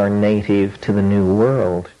which are native to the New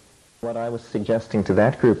World. What I was suggesting to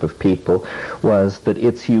that group of people was that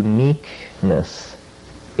its uniqueness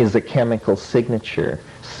is a chemical signature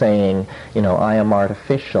saying, you know, I am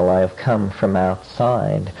artificial, I have come from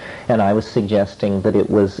outside. And I was suggesting that it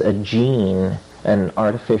was a gene, an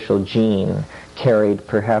artificial gene, carried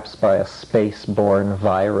perhaps by a space-borne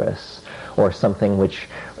virus or something which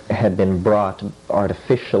had been brought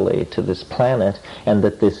artificially to this planet, and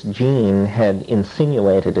that this gene had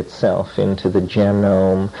insinuated itself into the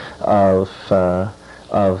genome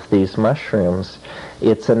of these mushrooms.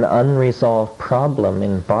 It's an unresolved problem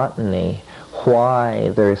in botany why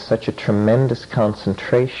there is such a tremendous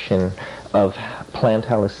concentration of plant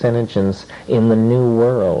hallucinogens in the New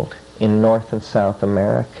World, in North and South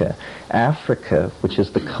America. Africa, which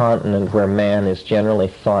is the continent where man is generally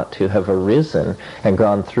thought to have arisen and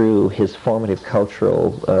gone through his formative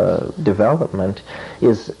cultural development,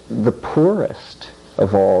 is the poorest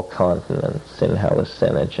of all continents in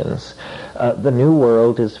hallucinogens. The New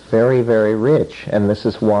World is very, very rich, and this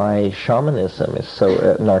is why shamanism is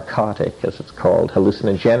so narcotic, as it's called.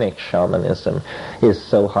 Hallucinogenic shamanism is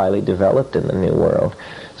so highly developed in the New World.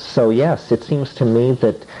 So yes, it seems to me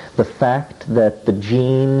that the fact that the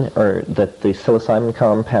gene, or that the psilocybin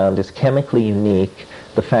compound is chemically unique,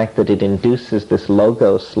 the fact that it induces this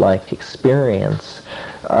logos-like experience,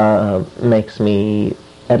 makes me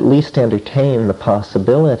at least entertain the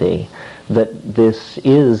possibility that this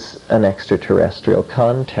is an extraterrestrial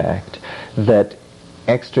contact, that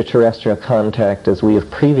extraterrestrial contact as we have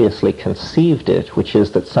previously conceived it, which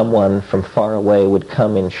is that someone from far away would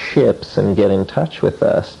come in ships and get in touch with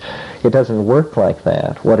us. It doesn't work like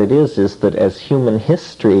that. What it is that as human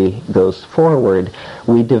history goes forward,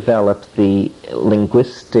 we develop the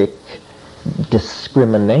linguistic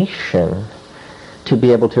discrimination to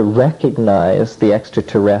be able to recognize the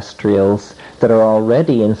extraterrestrials that are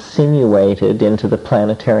already insinuated into the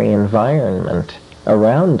planetary environment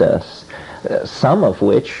around us, some of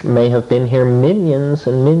which may have been here millions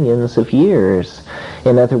and millions of years.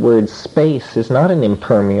 In other words, space is not an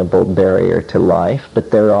impermeable barrier to life,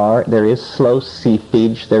 but there is slow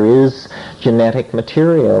seepage, there is genetic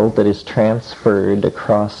material that is transferred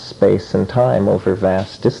across space and time over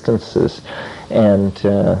vast distances. And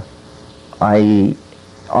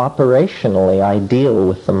operationally, I deal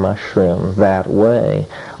with the mushroom that way.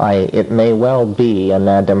 It may well be an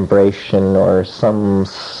adumbration or some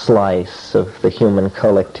slice of the human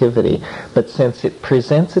collectivity, but since it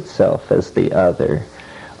presents itself as the other,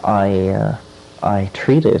 I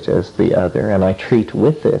treat it as the other, and I treat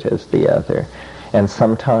with it as the other. And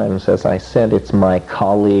sometimes, as I said, it's my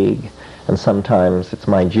colleague, and sometimes it's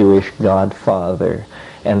my Jewish godfather,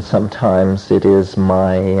 and sometimes it is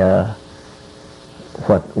my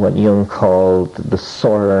what Jung called the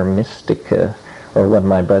Soror Mystica, or what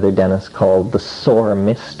my brother Dennis called the sore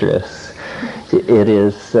mistress. It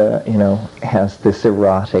is, has this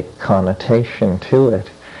erotic connotation to it.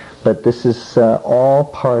 but this is all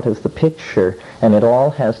part of the picture, and it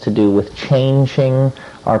all has to do with changing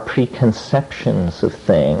our preconceptions of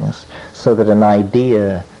things, so that an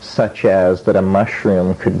idea such as that a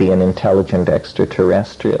mushroom could be an intelligent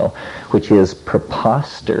extraterrestrial, which is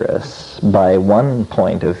preposterous by one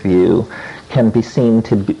point of view, can be seen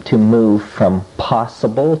to move from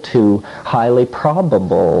possible to highly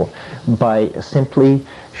probable by simply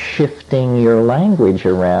shifting your language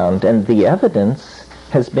around, and the evidence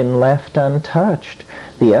has been left untouched.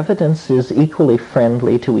 The evidence is equally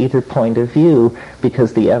friendly to either point of view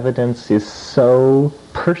because the evidence is so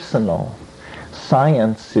personal.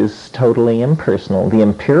 Science is totally impersonal. The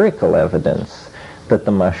empirical evidence that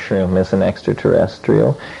the mushroom is an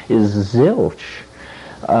extraterrestrial is zilch.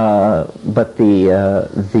 But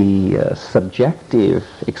the subjective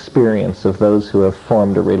experience of those who have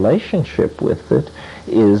formed a relationship with it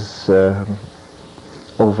is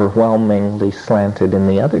overwhelmingly slanted in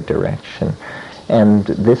the other direction. And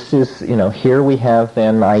this is, here we have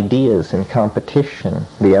then ideas in competition,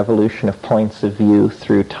 the evolution of points of view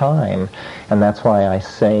through time. And that's why I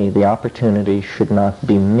say the opportunity should not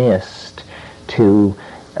be missed to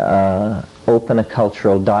open a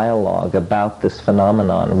cultural dialogue about this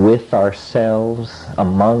phenomenon with ourselves,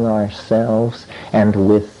 among ourselves, and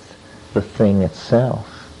with the thing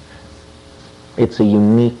itself. It's a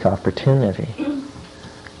unique opportunity.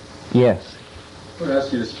 Yes? I would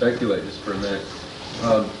ask you to speculate just for a minute.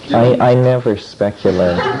 I never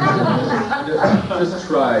speculate. Just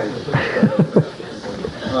try.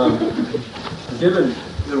 Given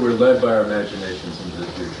that we're led by our imaginations into the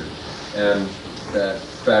future, and that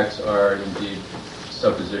facts are indeed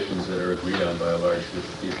suppositions that are agreed on by a large group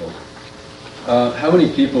of people, how many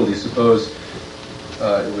people do you suppose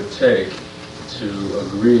it would take to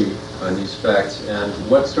agree on these facts, and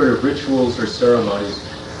what sort of rituals or ceremonies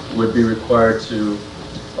would be required to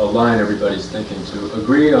align everybody's thinking to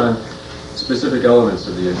agree on specific elements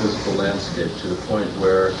of the invisible landscape to the point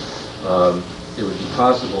where it would be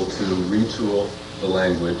possible to retool the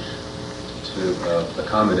language to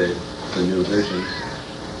accommodate the new visions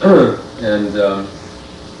and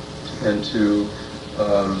to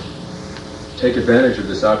take advantage of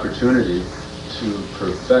this opportunity to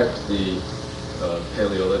perfect the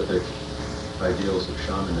Paleolithic ideals of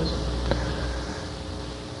shamanism.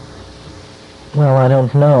 Well, I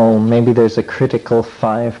don't know. Maybe there's a critical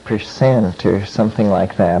 5% or something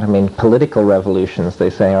like that. I mean, political revolutions, they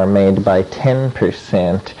say, are made by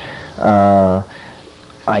 10%. I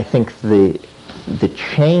think the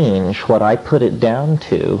change, what I put it down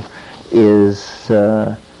to, is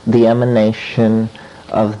the emanation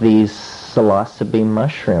of these psilocybe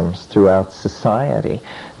mushrooms throughout society.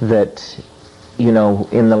 That, in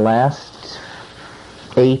the last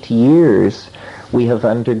 8 years, we have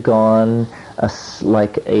undergone a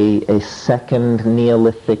second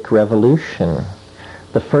Neolithic revolution.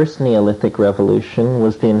 The first Neolithic revolution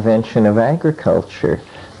was the invention of agriculture.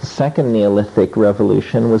 The second Neolithic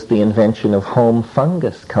revolution was the invention of home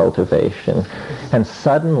fungus cultivation. And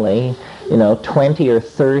suddenly, 20 or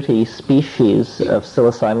 30 species of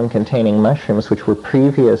psilocybin-containing mushrooms, which were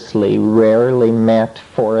previously rarely met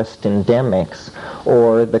forest endemics,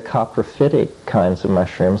 or the coprophytic kinds of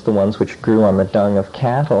mushrooms, the ones which grew on the dung of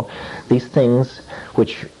cattle, these things,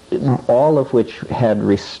 all of which had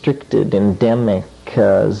restricted endemic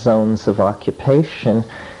zones of occupation,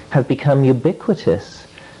 have become ubiquitous.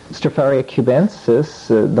 Stropharia cubensis,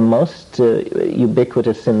 the most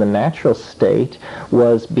ubiquitous in the natural state,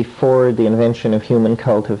 was before the invention of human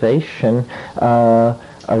cultivation a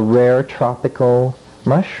rare tropical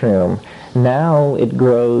mushroom. Now it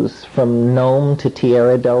grows from Nome to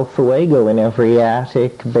Tierra del Fuego in every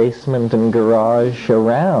attic, basement, and garage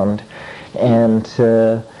around. And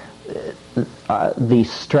the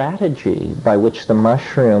strategy by which the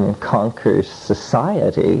mushroom conquers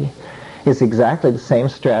society is exactly the same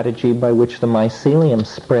strategy by which the mycelium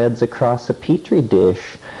spreads across a petri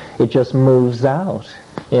dish. It just moves out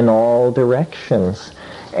in all directions.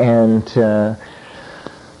 And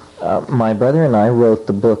my brother and I wrote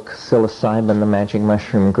the book Psilocybin, the Magic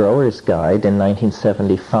Mushroom Grower's Guide in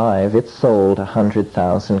 1975. It sold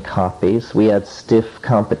 100,000 copies. We had stiff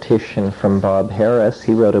competition from Bob Harris.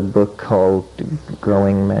 He wrote a book called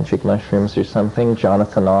Growing Magic Mushrooms or something.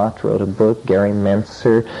 Jonathan Ott wrote a book. Gary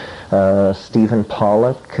Mentzer, Stephen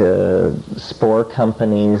Pollock, spore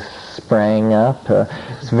companies sprang up.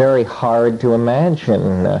 It's very hard to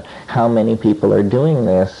imagine how many people are doing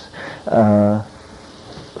this.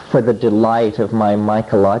 For the delight of my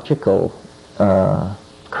mycological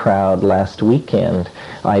crowd last weekend,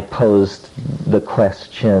 I posed the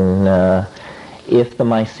question, if the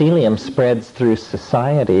mycelium spreads through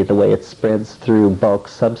society the way it spreads through bulk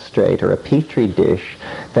substrate or a petri dish,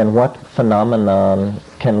 then what phenomenon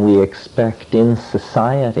can we expect in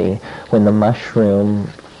society when the mushroom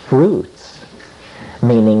fruits?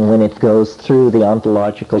 Meaning when it goes through the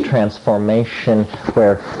ontological transformation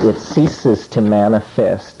where it ceases to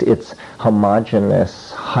manifest its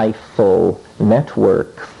homogeneous hyphal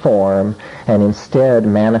network form and instead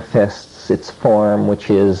manifests its form which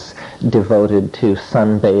is devoted to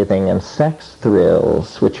sunbathing and sex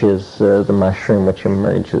thrills, which is the mushroom which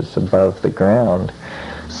emerges above the ground.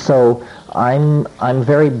 So I'm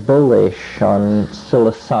very bullish on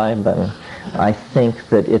psilocybin. I think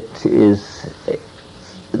that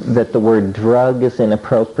that the word drug is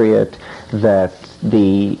inappropriate, that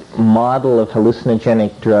the model of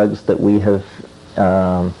hallucinogenic drugs that we have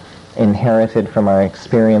inherited from our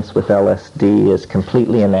experience with LSD is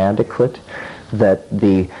completely inadequate, that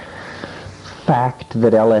the fact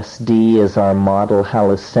that LSD is our model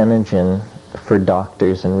hallucinogen for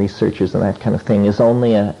doctors and researchers and that kind of thing is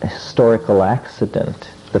only a historical accident.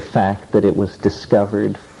 The fact that it was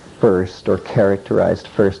discovered first or characterized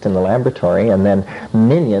first in the laboratory, and then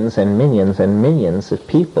millions and millions and millions of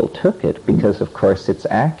people took it because, of course, it's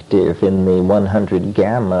active in the 100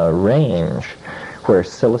 gamma range, where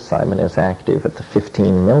psilocybin is active at the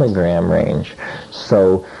 15 milligram range.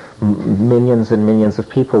 So millions and millions of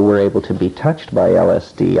people were able to be touched by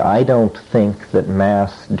LSD. I don't think that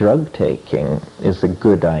mass drug taking is a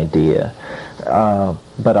good idea,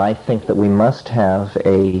 but I think that we must have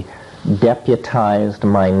a deputized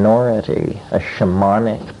minority, a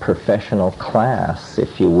shamanic professional class,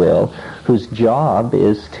 if you will, whose job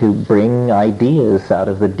is to bring ideas out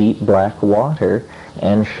of the deep black water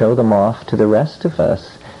and show them off to the rest of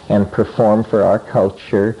us and perform for our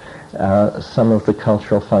culture some of the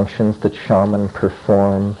cultural functions that shaman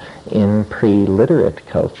perform in pre-literate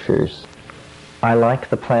cultures. I like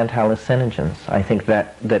the plant hallucinogens. I think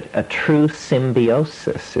that a true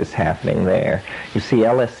symbiosis is happening there. You see,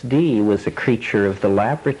 LSD was a creature of the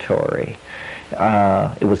laboratory.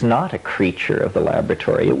 It was not a creature of the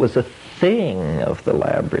laboratory. It was a thing of the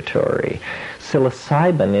laboratory.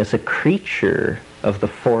 Psilocybin is a creature of the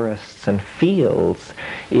forests and fields.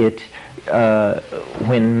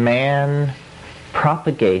 When man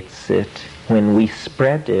propagates it, when we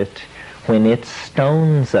spread it, when it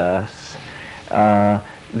stones us,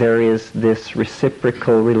 there is this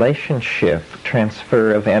reciprocal relationship,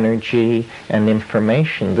 transfer of energy and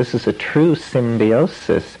information. This is a true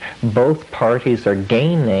symbiosis. Both parties are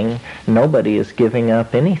gaining. Nobody is giving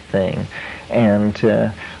up anything.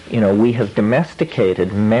 And, we have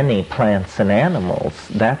domesticated many plants and animals.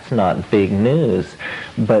 That's not big news.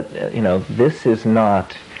 But, this is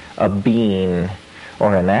not a bean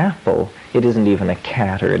or an apple. It isn't even a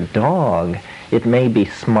cat or a dog. It may be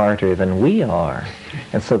smarter than we are.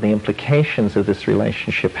 And so the implications of this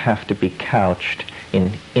relationship have to be couched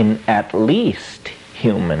in at least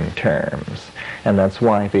human terms. And that's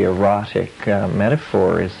why the erotic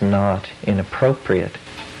metaphor is not inappropriate.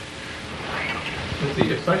 Let's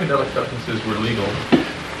see, if psychedelic substances were legal,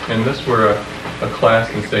 and this were a class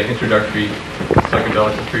in, say, introductory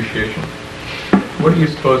psychedelic appreciation, what do you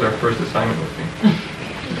suppose our first assignment would be?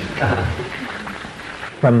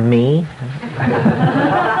 From me?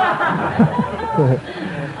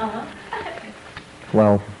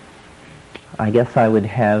 Well, I guess I would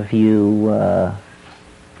have you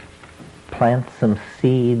plant some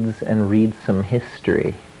seeds and read some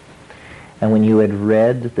history. And when you had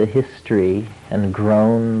read the history and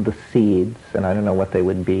grown the seeds, and I don't know what they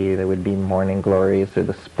would be morning glories or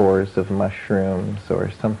the spores of mushrooms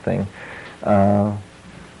or something,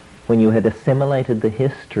 when you had assimilated the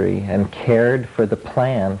history and cared for the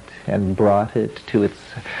plant and brought it to its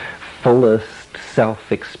fullest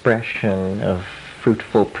self-expression of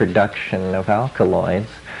fruitful production of alkaloids,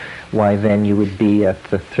 why then you would be at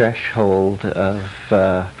the threshold of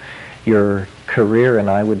your career and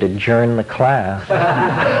I would adjourn the class.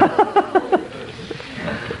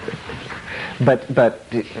 But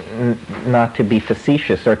not to be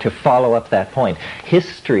facetious or to follow up that point.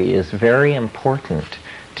 History is very important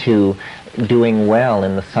to doing well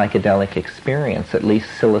in the psychedelic experience, at least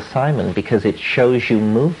psilocybin, because it shows you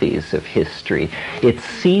movies of history. It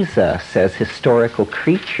sees us as historical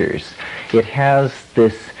creatures. It has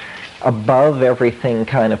this above everything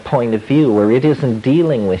kind of point of view where it isn't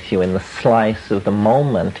dealing with you in the slice of the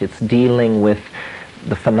moment. It's dealing with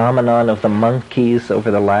the phenomenon of the monkeys over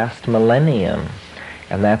the last millennium.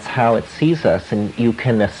 And that's how it sees us. And you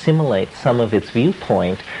can assimilate some of its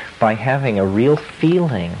viewpoint by having a real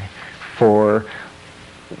feeling for,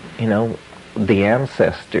 the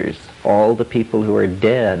ancestors all the people who are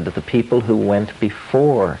dead, the people who went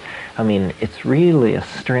before. I mean, it's really a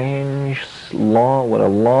strange, what a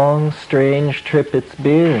long, strange trip it's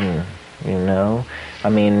been, you know? I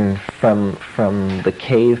mean, from the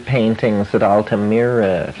cave paintings at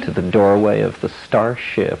Altamira to the doorway of the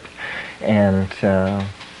starship, and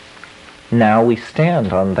now we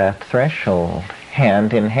stand on that threshold,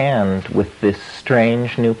 hand in hand with this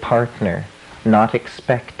strange new partner, not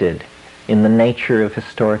expected. In the nature of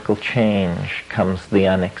historical change comes the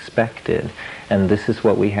unexpected, and this is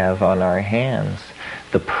what we have on our hands.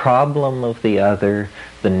 The problem of the other,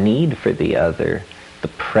 the need for the other, the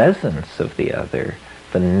presence of the other,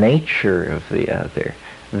 the nature of the other.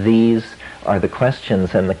 These are the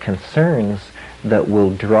questions and the concerns that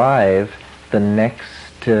will drive the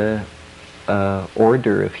next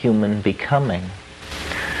order of human becoming.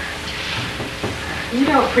 You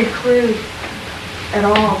don't preclude at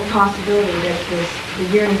all the possibility that the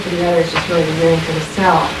yearning for the other is just really the yearning for the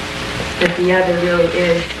self, that the other really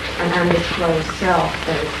is an undisclosed self,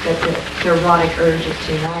 that the erotic urge is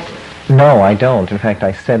to unite with. No, I don't. In fact,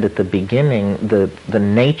 I said at the beginning the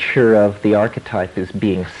nature of the archetype is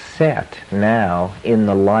being set now in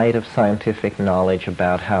the light of scientific knowledge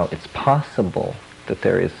about how it's possible that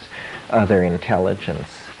there is other intelligence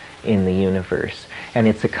in the universe. And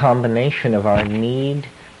it's a combination of our need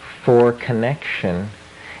for connection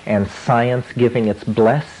and science giving its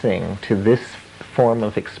blessing to this form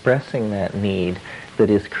of expressing that need that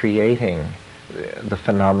is creating the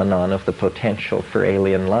phenomenon of the potential for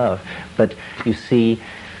alien love. But you see,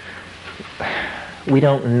 we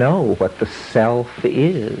don't know what the self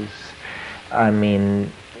is. I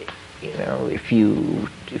mean, you know, if you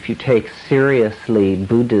take seriously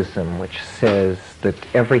Buddhism, which says that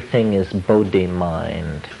everything is Bodhi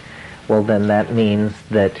mind, well, then that means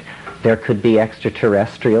that there could be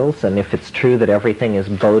extraterrestrials, and if it's true that everything is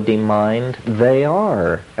Bodhi mind, they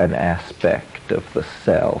are an aspect of the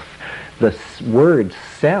self. The word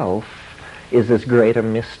self is as great a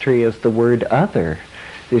mystery as the word other.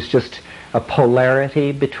 There's just a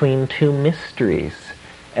polarity between two mysteries.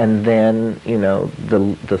 And then, you know,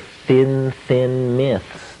 the thin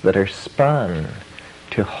myths that are spun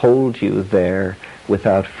to hold you there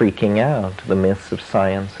without freaking out. The myths of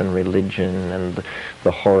science and religion and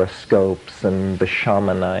the horoscopes and the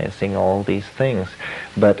shamanizing, all these things.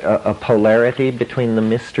 But a polarity between the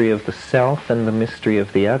mystery of the self and the mystery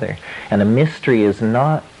of the other. And a mystery is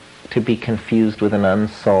not to be confused with an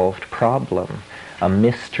unsolved problem. A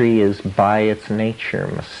mystery is by its nature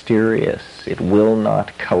mysterious. It will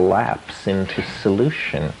not collapse into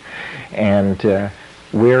solution. And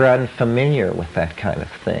we're unfamiliar with that kind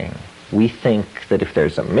of thing. We think that if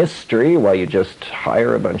there's a mystery, well, you just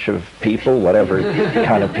hire a bunch of people, whatever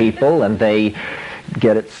kind of people, and they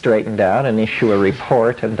get it straightened out and issue a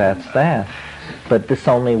report, and that's that. But this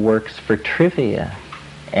only works for trivia.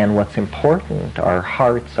 And what's important, our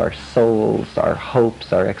hearts, our souls, our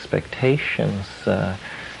hopes, our expectations are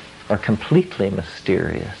completely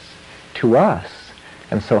mysterious to us.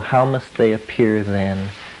 And so how must they appear then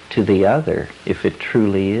to the other, if it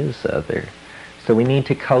truly is other? So we need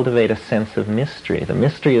to cultivate a sense of mystery. The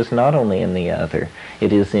mystery is not only in the other,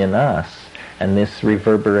 it is in us. And this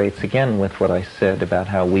reverberates again with what I said about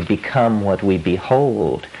how we become what we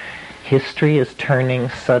behold. History is turning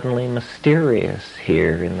suddenly mysterious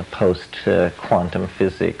here in the post-quantum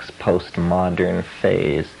physics, post-modern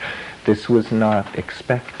phase. This was not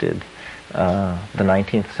expected. The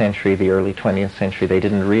 19th century, the early 20th century, they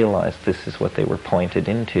didn't realize this is what they were pointed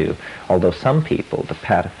into. Although some people, the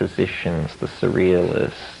pataphysicians, the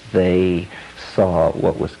surrealists, they saw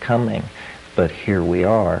what was coming. But here we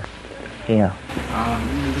are. Yeah.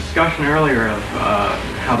 The discussion earlier of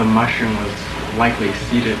how the mushroom was likely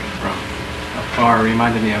seeded from afar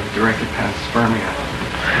reminded me of directed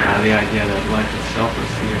panspermia, the idea that life itself was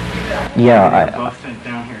seeded. Yeah, they were both sent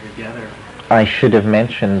down here together. I should have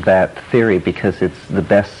mentioned that theory because it's the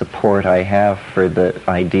best support I have for the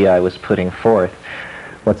idea I was putting forth.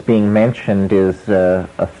 What's being mentioned is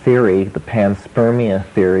a theory, the panspermia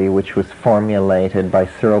theory, which was formulated by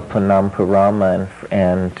Cyril Poonnampurama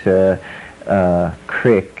and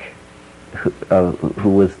Crick, who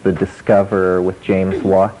was the discoverer with James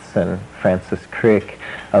Watson, Francis Crick,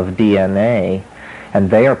 of DNA. And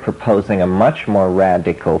they are proposing a much more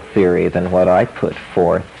radical theory than what I put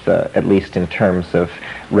forth, at least in terms of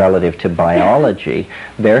relative to biology.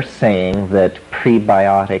 They're saying that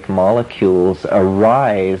prebiotic molecules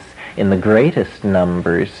arise in the greatest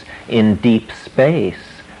numbers in deep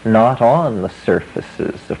space, not on the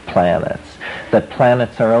surfaces of planets. that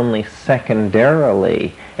planets are only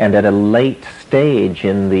secondarily and at a late stage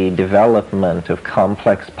in the development of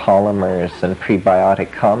complex polymers and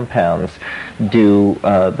prebiotic compounds do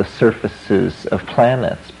the surfaces of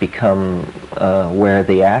planets become where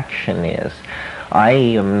the action is. I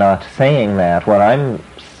am not saying that. What I'm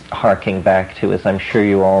harking back to is, I'm sure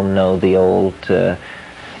you all know the old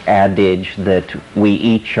adage that we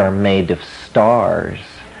each are made of stars,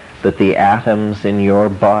 that the atoms in your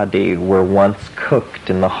body were once cooked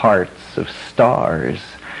in the hearts of stars.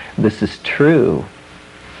 This is true,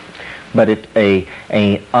 but a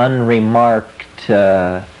unremarked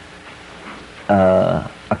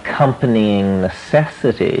accompanying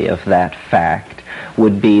necessity of that fact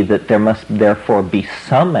would be that there must therefore be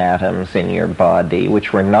some atoms in your body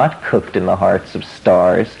which were not cooked in the hearts of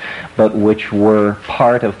stars, but which were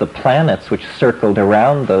part of the planets which circled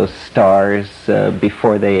around those stars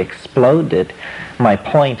before they exploded. My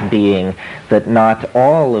point being that not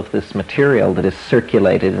all of this material that is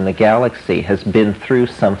circulated in the galaxy has been through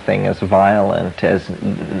something as violent as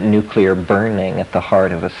nuclear burning at the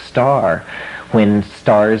heart of a star. When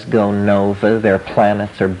stars go nova, their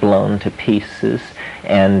planets are blown to pieces,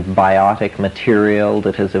 and biotic material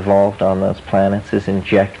that has evolved on those planets is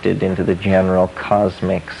injected into the general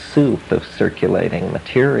cosmic soup of circulating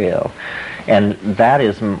material. And that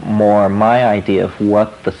is more my idea of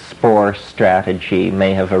what the spore strategy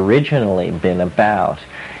may have originally been about.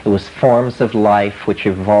 It was forms of life which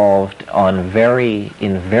evolved in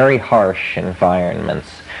very harsh environments,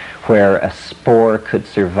 where a spore could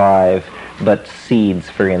survive but seeds,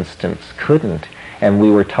 for instance, couldn't. And we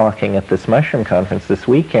were talking at this mushroom conference this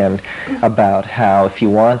weekend about how if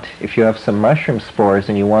you have some mushroom spores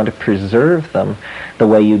and you want to preserve them, the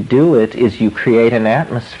way you do it is you create an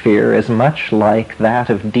atmosphere as much like that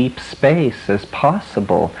of deep space as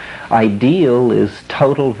possible. Ideal is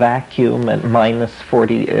total vacuum at minus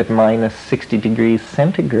 60 degrees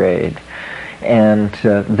centigrade. And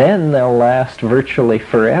then they'll last virtually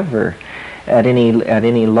forever. At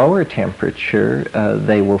any lower temperature,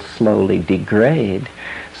 they will slowly degrade.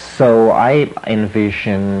 So I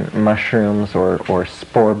envision mushrooms or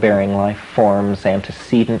spore-bearing life forms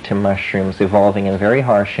antecedent to mushrooms evolving in very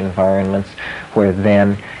harsh environments, where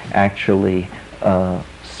then actually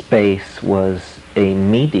space was a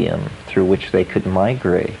medium through which they could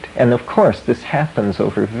migrate. And of course, this happens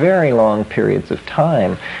over very long periods of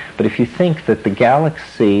time. But if you think that the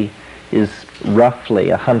galaxy is roughly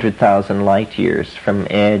 100,000 light years from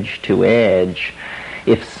edge to edge,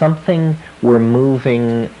 if something were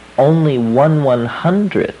moving only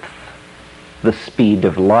 1/100th the speed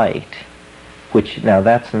of light, which now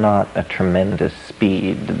that's not a tremendous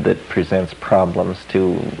speed that presents problems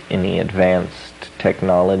to any advanced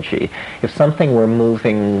technology. If something were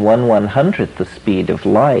moving 1/100th the speed of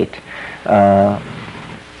light,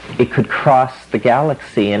 it could cross the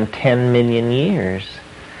galaxy in 10 million years.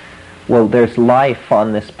 Well, there's life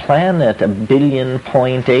on this planet 1.8 billion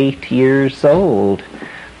years old.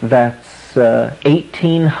 That's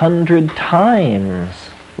 1,800 times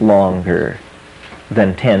longer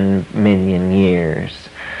than 10 million years.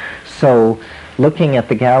 So looking at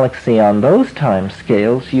the galaxy on those time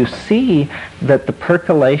scales, you see that the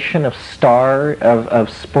percolation of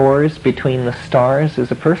spores between the stars is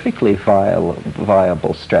a perfectly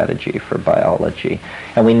viable strategy for biology.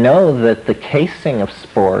 And we know that the casing of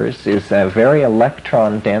spores is a very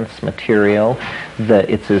electron-dense material.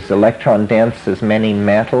 It's as electron-dense as many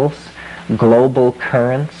metals. Global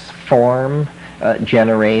currents form,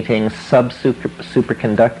 generating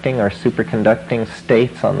superconducting or superconducting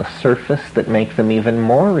states on the surface that make them even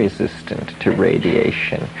more resistant to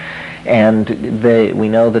radiation. And we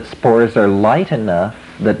know that spores are light enough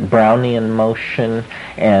that Brownian motion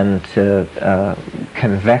and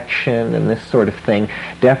convection and this sort of thing,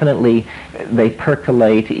 definitely they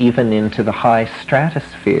percolate even into the high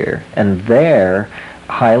stratosphere. And there,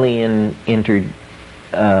 highly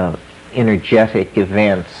energetic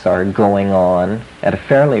events are going on at a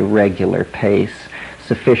fairly regular pace,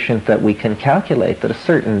 sufficient that we can calculate that a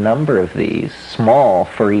certain number of these, small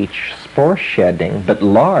for each spore shedding, but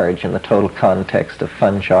large in the total context of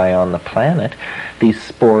fungi on the planet, these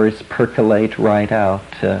spores percolate right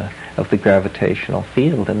out of the gravitational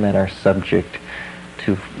field and then are subject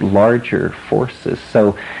to larger forces.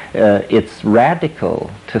 So it's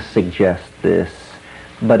radical to suggest this,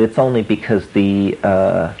 but it's only because the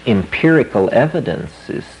empirical evidence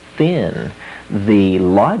is within, the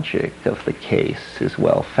logic of the case is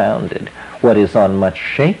well founded. What is on much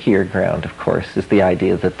shakier ground, of course, is the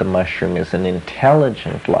idea that the mushroom is an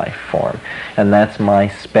intelligent life form, and that's my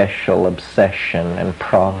special obsession and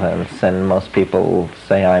province, and most people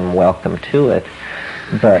say I'm welcome to it.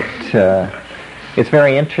 But it's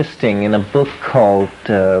very interesting. In a book called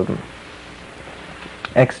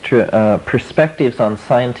Perspectives on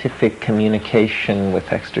Scientific Communication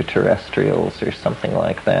with Extraterrestrials, or something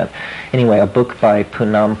like that. Anyway, a book by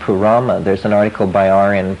Poonam Purama. There's an article by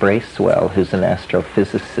R.N. Bracewell, who's an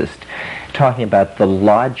astrophysicist, talking about the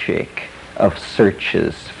logic of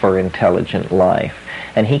searches for intelligent life.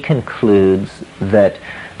 And he concludes that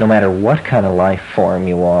no matter what kind of life form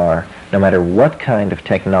you are, no matter what kind of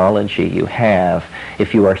technology you have,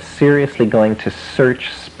 if you are seriously going to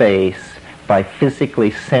search space by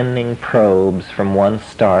physically sending probes from one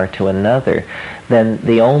star to another, then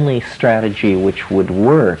the only strategy which would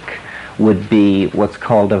work would be what's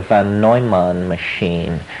called a von Neumann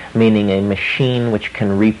machine, meaning a machine which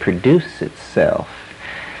can reproduce itself,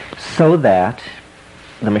 so that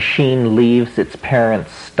the machine leaves its parent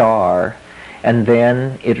star, and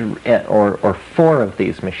then or four of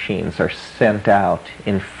these machines are sent out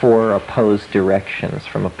in four opposed directions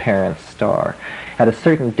from a parent star. At a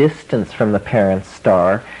certain distance from the parent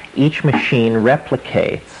star, each machine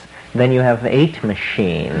replicates. Then you have 8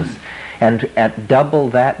 machines, and at double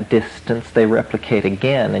that distance they replicate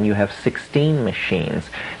again, and you have 16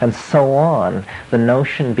 machines, and so on. The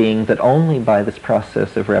notion being that only by this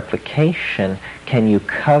process of replication can you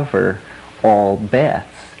cover all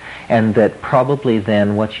bets, and that probably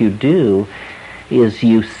then what you do is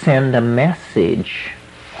you send a message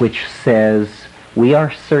which says, we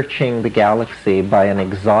are searching the galaxy by an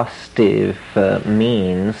exhaustive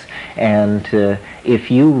means, and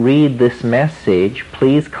if you read this message,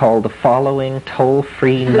 please call the following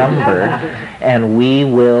toll-free number, and we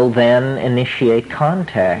will then initiate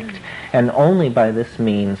contact. And only by this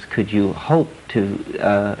means could you hope to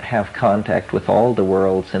have contact with all the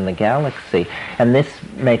worlds in the galaxy. And this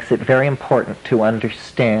makes it very important to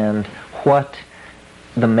understand what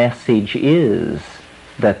the message is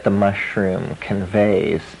that the mushroom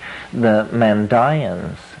conveys. The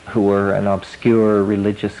Mandayans, who were an obscure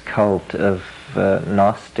religious cult of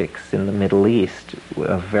Gnostics in the Middle East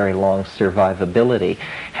of very long survivability,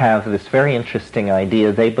 have this very interesting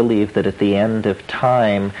idea. They believe that at the end of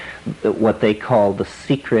time, what they call the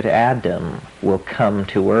secret Adam will come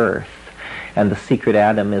to Earth. And the secret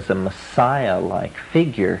Adam is a Messiah-like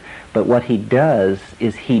figure, but what he does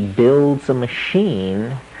is he builds a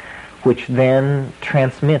machine which then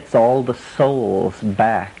transmits all the souls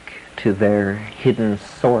back to their hidden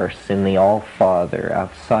source in the All-Father,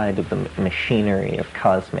 outside of the machinery of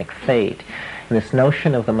cosmic fate. And this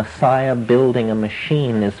notion of the Messiah building a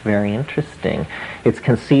machine is very interesting. It's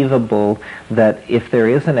conceivable that if there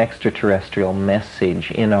is an extraterrestrial message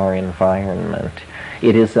in our environment,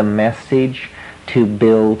 it is a message to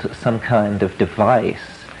build some kind of device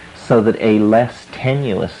so that a less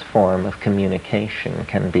tenuous form of communication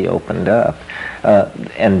can be opened up.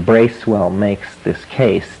 And Bracewell makes this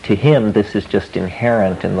case. To him, this is just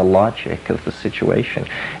inherent in the logic of the situation.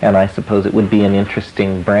 And I suppose it would be an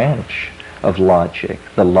interesting branch of logic,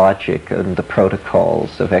 the logic and the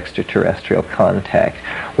protocols of extraterrestrial contact.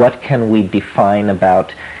 What can we define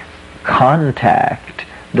about contact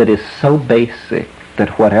that is so basic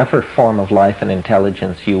that whatever form of life and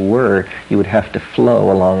intelligence you were, you would have to flow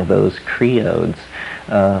along those creodes?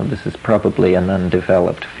 This is probably an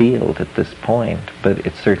undeveloped field at this point, but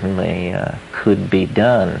it certainly could be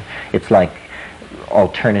done. It's like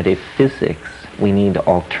alternative physics. We need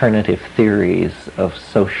alternative theories of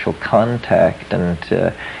social contact and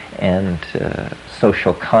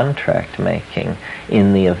social contract making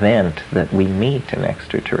in the event that we meet an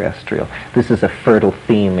extraterrestrial. This is a fertile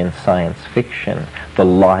theme in science fiction, the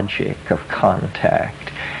logic of contact,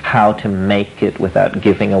 how to make it without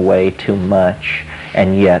giving away too much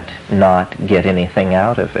and yet not get anything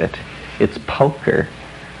out of it. It's poker,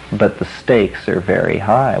 but the stakes are very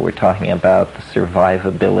high. We're talking about the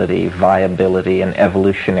survivability, viability, and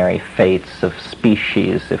evolutionary fates of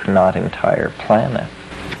species, if not entire planets.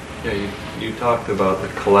 Yeah, you talked about the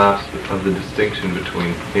collapse of the distinction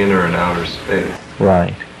between inner and outer space.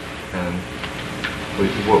 Right. And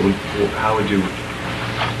how would you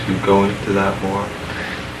to go into that more?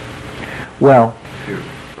 Well,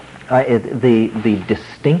 the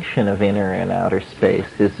distinction of inner and outer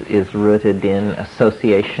space is rooted in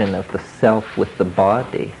association of the self with the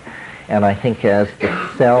body. And I think as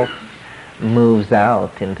the self moves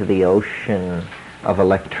out into the ocean of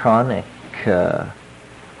electronic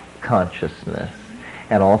consciousness,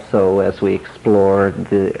 and also as we explore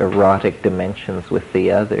the erotic dimensions with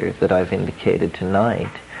the other that I've indicated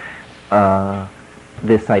tonight,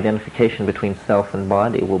 this identification between self and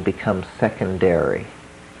body will become secondary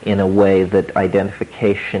in a way that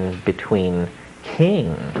identification between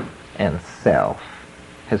king and self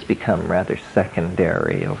has become rather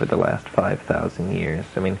secondary over the last 5,000 years.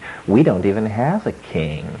 I mean, we don't even have a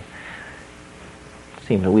king.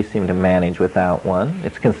 We seem to manage without one.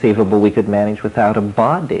 It's conceivable we could manage without a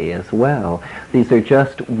body as well. These are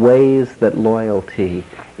just ways that loyalty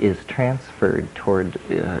is transferred toward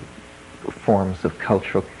forms of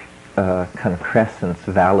cultural concrescence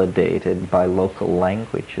validated by local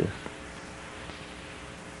languages.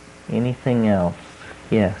 Anything else?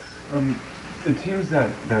 Yes. It seems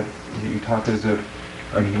that you talk as if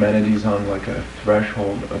humanity's on like a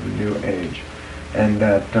threshold of a new age, and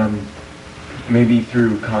that maybe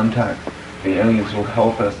through contact the aliens will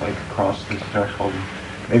help us like cross this threshold.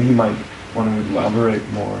 Maybe you might want to elaborate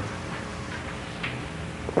more.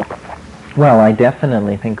 Well, I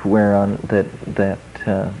definitely think we're on that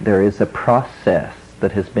there is a process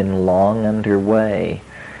that has been long underway,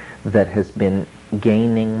 that has been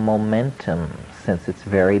gaining momentum since its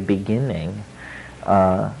very beginning.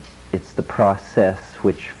 It's the process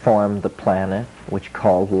which formed the planet, which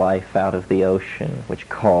called life out of the ocean, which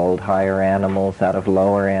called higher animals out of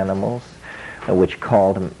lower animals, which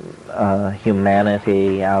called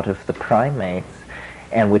humanity out of the primates,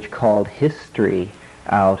 and which called history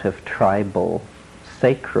out of tribal,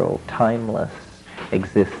 sacral, timeless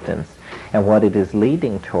existence. And what it is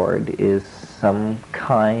leading toward is some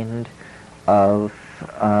kind of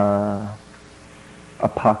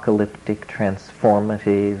apocalyptic,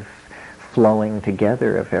 transformative flowing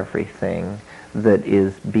together of everything that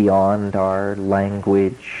is beyond our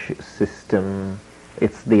language system.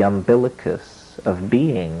 It's the umbilicus of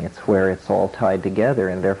being. It's where it's all tied together,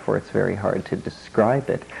 and therefore it's very hard to describe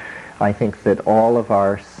it. I think that all of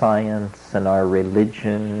our science and our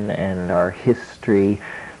religion and our history,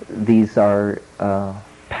 these are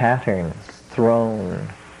patterns thrown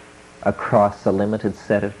across a limited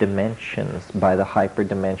set of dimensions by the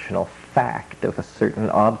hyperdimensional fact of a certain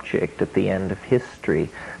object at the end of history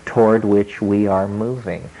toward which we are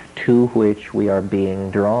moving, to which we are being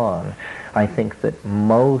drawn. I think that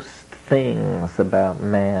most things about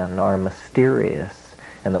man are mysterious,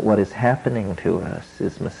 and that what is happening to us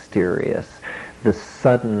is mysterious. The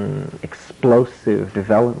sudden explosive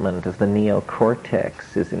development of the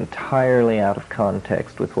neocortex is entirely out of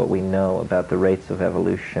context with what we know about the rates of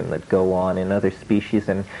evolution that go on in other species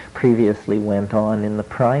and previously went on in the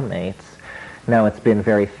primates. Now it's been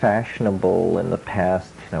very fashionable in the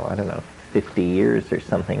past, 50 years or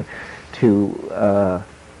something, to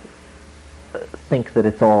think that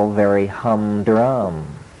it's all very humdrum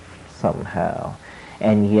somehow.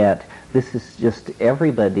 And yet this is just every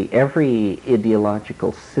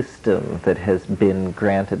ideological system that has been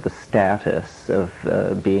granted the status of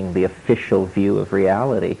being the official view of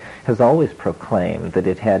reality has always proclaimed that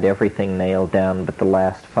it had everything nailed down but the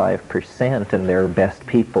last 5%, and their best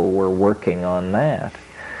people were working on that.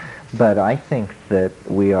 But I think that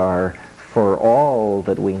we are, for all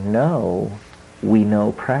that we know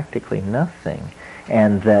practically nothing.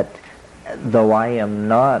 And that though I am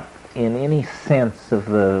not in any sense of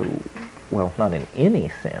not in any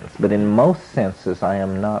sense, but in most senses I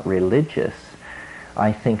am not religious,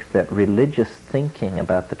 I think that religious thinking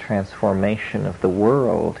about the transformation of the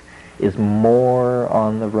world is more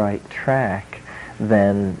on the right track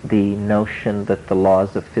than the notion that the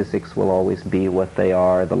laws of physics will always be what they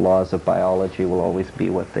are, the laws of biology will always be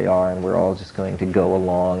what they are, and we're all just going to go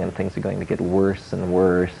along and things are going to get worse and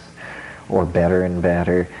worse or better and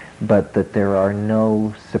better, but that there are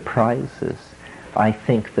no surprises. I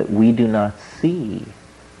think that we do not see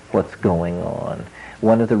what's going on.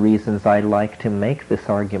 One of the reasons I like to make this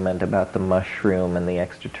argument about the mushroom and the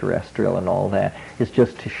extraterrestrial and all that is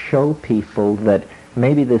just to show people that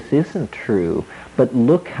maybe this isn't true, but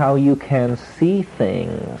look how you can see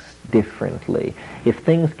things differently. If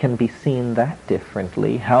things can be seen that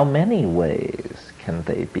differently, how many ways can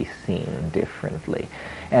they be seen differently?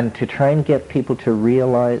 And to try and get people to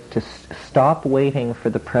realize, to stop waiting for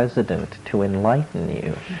the president to enlighten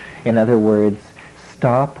you. In other words,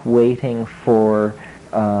 stop waiting for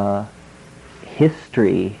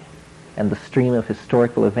history and the stream of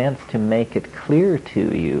historical events to make it clear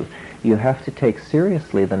to you. You have to take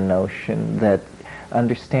seriously the notion that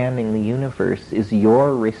understanding the universe is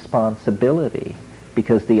your responsibility,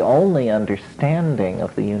 because the only understanding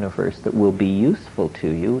of the universe that will be useful to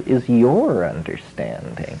you is your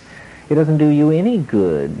understanding. It doesn't do you any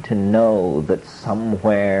good to know that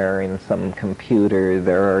somewhere in some computer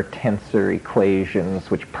there are tensor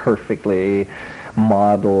equations which perfectly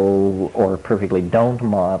model or perfectly don't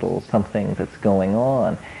model something that's going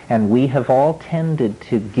on. And we have all tended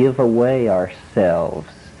to give away ourselves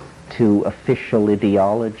to official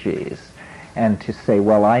ideologies and to say,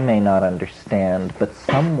 well, I may not understand, but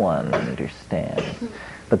someone understands.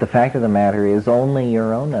 But the fact of the matter is only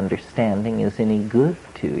your own understanding is any good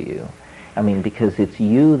to you. I mean, because it's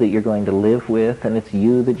you that you're going to live with, and it's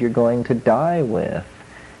you that you're going to die with.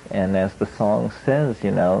 And as the song says,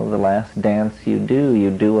 you know, the last dance you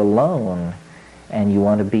do alone, and you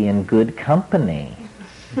want to be in good company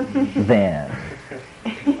then.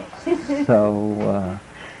 So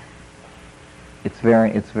it's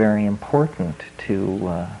very important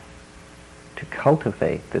to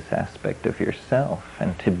cultivate this aspect of yourself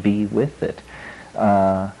and to be with it.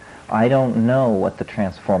 I don't know what the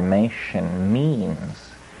transformation means,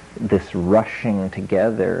 this rushing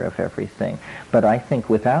together of everything, but I think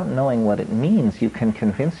without knowing what it means, you can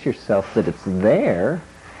convince yourself that it's there.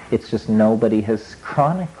 It's just nobody has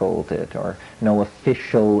chronicled it, or no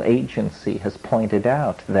official agency has pointed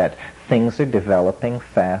out that things are developing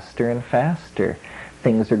faster and faster.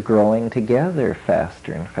 Things are growing together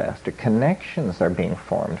faster and faster. Connections are being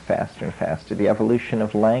formed faster and faster. The evolution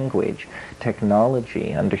of language,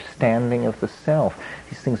 technology, understanding of the self,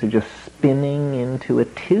 these things are just spinning into a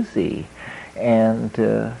tizzy, and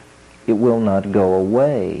it will not go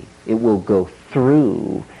away. It will go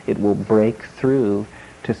through. It will break through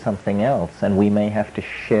to something else, and we may have to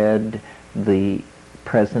shed the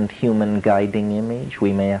present human guiding image.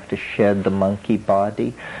 We may have to shed the monkey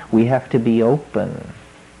body. We have to be open,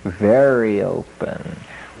 very open.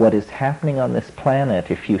 What is happening on this planet,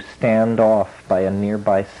 if you stand off by a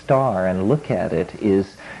nearby star and look at it,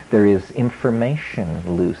 is there is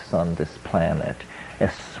information loose on this planet. A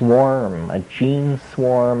swarm, a gene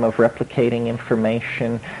swarm of replicating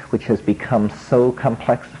information which has become so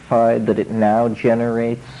complexified that it now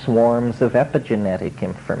generates swarms of epigenetic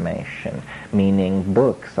information, meaning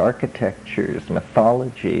books, architectures,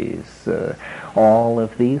 mythologies, all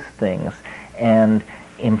of these things. And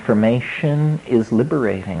information is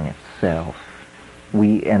liberating itself.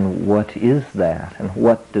 And what is that? And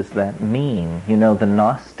what does that mean? You know, the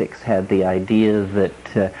Gnostics had the idea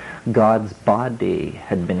that God's body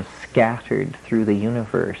had been scattered through the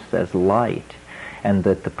universe as light, and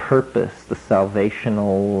that the purpose, the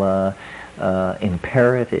salvational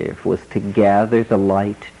imperative, was to gather the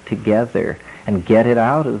light together and get it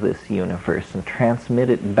out of this universe and transmit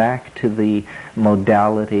it back to the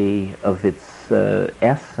modality of its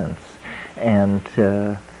essence. And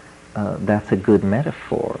that's a good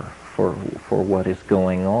metaphor for what is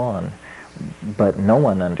going on. But no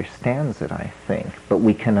one understands it, I think. But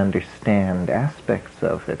we can understand aspects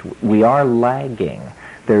of it. We are lagging.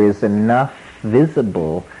 There is enough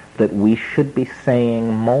visible that we should be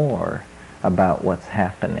saying more about what's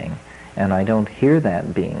happening. And I don't hear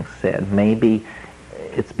that being said. Maybe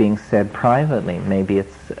it's being said privately. Maybe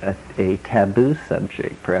it's a taboo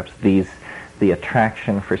subject. Perhaps the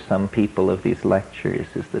attraction for some people of these lectures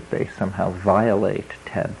is that they somehow violate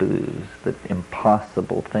taboos, that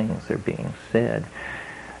impossible things are being said.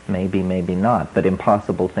 Maybe, maybe not, but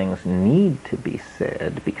impossible things need to be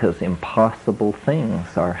said because impossible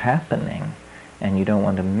things are happening, and you don't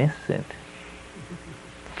want to miss it.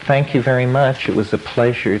 Thank you very much. It was a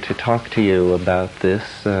pleasure to talk to you about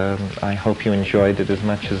this. I hope you enjoyed it as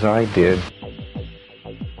much as I did.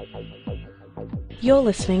 You're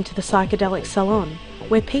listening to the Psychedelic Salon,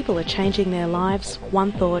 where people are changing their lives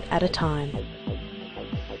one thought at a time.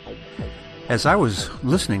 As I was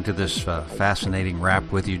listening to this fascinating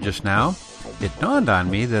rap with you just now, it dawned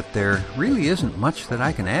on me that there really isn't much that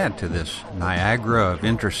I can add to this Niagara of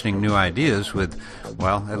interesting new ideas with,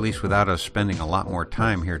 well, at least without us spending a lot more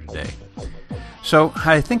time here today. So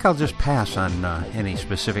I think I'll just pass on any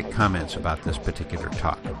specific comments about this particular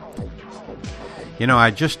talk. You know,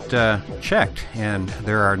 I just checked, and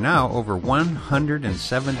there are now over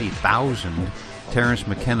 170,000 Terence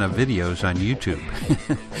McKenna videos on YouTube.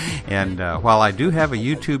 And while I do have a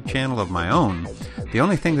YouTube channel of my own, the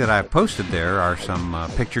only thing that I've posted there are some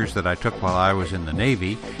pictures that I took while I was in the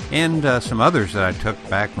Navy, and some others that I took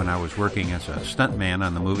back when I was working as a stuntman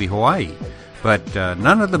on the movie Hawaii. But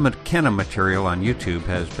none of the McKenna material on YouTube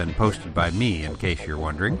has been posted by me, in case you're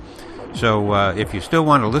wondering. So if you still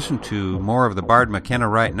want to listen to more of the Bard McKenna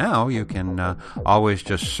right now, you can always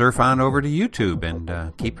just surf on over to YouTube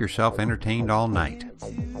and keep yourself entertained all night.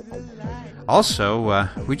 Also,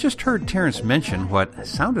 we just heard Terence mention what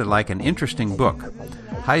sounded like an interesting book,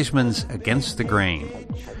 Huysman's Against the Grain.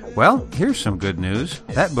 Well, here's some good news.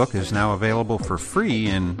 That book is now available for free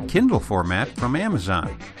in Kindle format from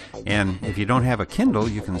Amazon. And if you don't have a Kindle,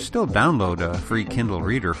 you can still download a free Kindle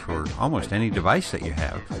reader for almost any device that you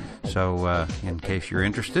have. So in case you're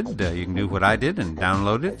interested, you can do what I did and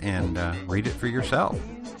download it and read it for yourself.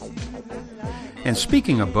 And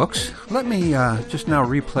speaking of books, let me just now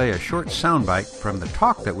replay a short soundbite from the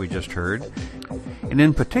talk that we just heard. And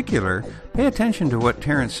in particular, pay attention to what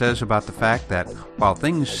Terence says about the fact that while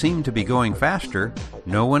things seem to be going faster,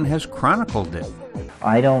 no one has chronicled it.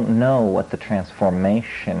 I don't know what the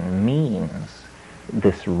transformation means,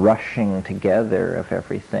 this rushing together of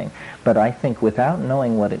everything. But I think without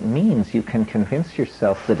knowing what it means, you can convince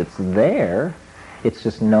yourself that it's there. It's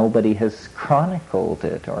just nobody has chronicled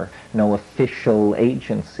it, or no official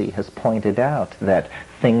agency has pointed out that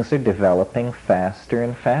things are developing faster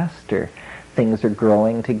and faster. Things are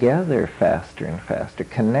growing together faster and faster.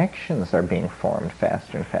 Connections are being formed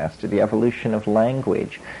faster and faster. The evolution of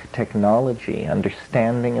language, technology,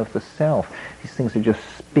 understanding of the self, these things are just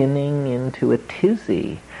spinning into a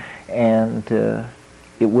tizzy, and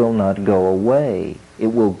it will not go away. It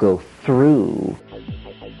will go through.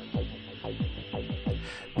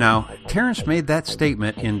 Now, Terence made that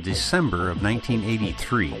statement in December of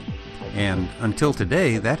 1983, and until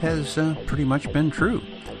today, that has pretty much been true.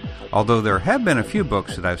 Although there have been a few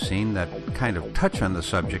books that I've seen that kind of touch on the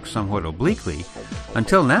subject somewhat obliquely,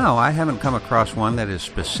 until now I haven't come across one that is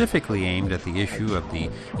specifically aimed at the issue of the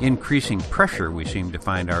increasing pressure we seem to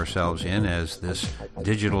find ourselves in as this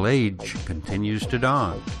digital age continues to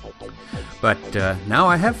dawn. But now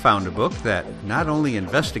I have found a book that not only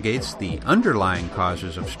investigates the underlying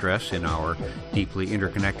causes of stress in our deeply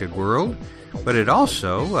interconnected world, but it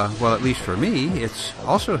also, well, at least for me, it's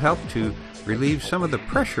also helped to relieve some of the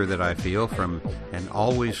pressure that I feel from an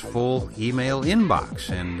always full email inbox,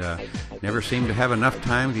 and never seem to have enough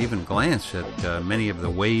time to even glance at many of the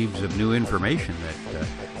waves of new information that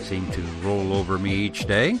seem to roll over me each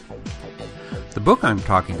day. The book I'm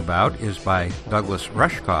talking about is by Douglas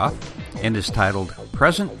Rushkoff and is titled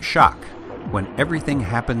Present Shock, When Everything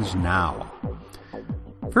Happens Now.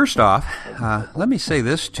 First off, let me say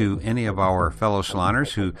this to any of our fellow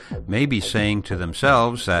saloners who may be saying to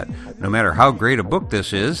themselves that no matter how great a book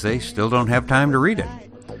this is, they still don't have time to read it.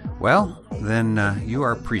 Well, then you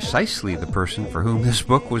are precisely the person for whom this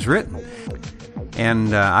book was written.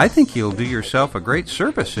 And I think you'll do yourself a great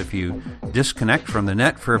service if you disconnect from the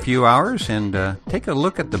net for a few hours and take a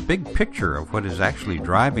look at the big picture of what is actually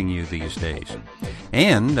driving you these days,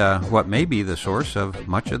 and what may be the source of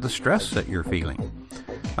much of the stress that you're feeling.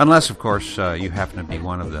 Unless, of course, you happen to be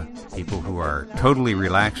one of the people who are totally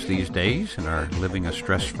relaxed these days and are living a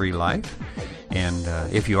stress-free life. And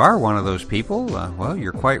if you are one of those people, well,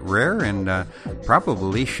 you're quite rare and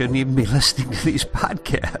probably shouldn't even be listening to these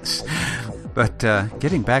podcasts. But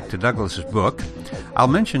getting back to Douglas's book, I'll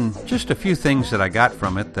mention just a few things that I got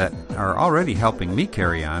from it that are already helping me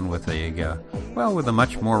carry on with with a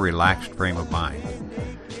much more relaxed frame of mind.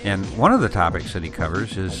 And one of the topics that he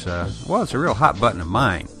covers is, it's a real hot button of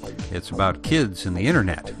mine. It's about kids and the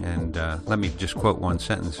internet. And let me just quote one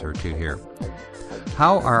sentence or two here.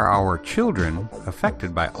 How are our children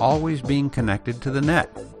affected by always being connected to the net?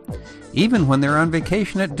 Even when they're on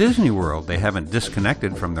vacation at Disney World, they haven't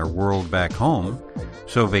disconnected from their world back home.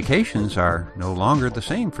 So vacations are no longer the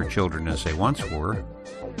same for children as they once were.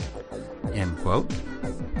 End quote.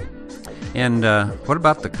 And what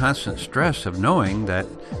about the constant stress of knowing that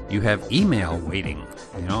you have email waiting?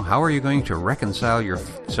 You know, how are you going to reconcile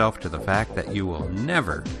yourself to the fact that you will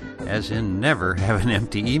never, as in never, have an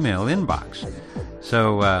empty email inbox?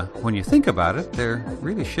 So when you think about it, there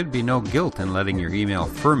really should be no guilt in letting your email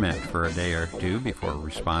ferment for a day or two before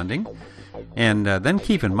responding. And then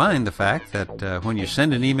keep in mind the fact that when you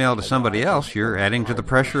send an email to somebody else, you're adding to the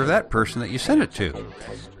pressure of that person that you sent it to.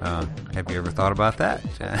 Have you ever thought about that?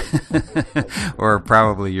 Or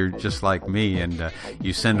probably you're just like me and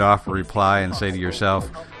you send off a reply and say to yourself,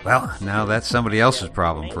 well, now that's somebody else's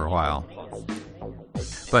problem for a while.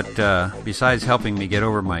 But besides helping me get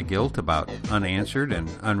over my guilt about unanswered and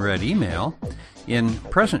unread email, in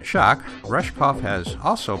Present Shock, Rushkoff has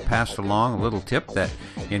also passed along a little tip that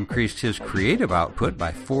increased his creative output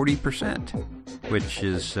by 40%, which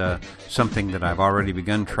is something that I've already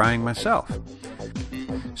begun trying myself.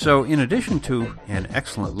 So in addition to an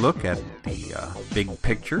excellent look at the big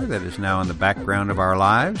picture that is now in the background of our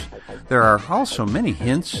lives, there are also many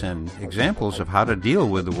hints and examples of how to deal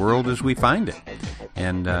with the world as we find it.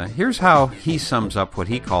 And here's how he sums up what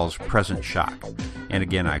he calls present shock. And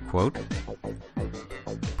again, I quote,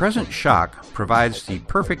 "Present shock provides the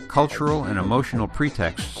perfect cultural and emotional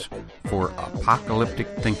pretexts for apocalyptic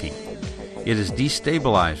thinking. It is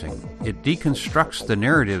destabilizing. It deconstructs the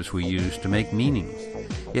narratives we use to make meaning.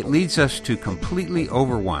 It leads us to completely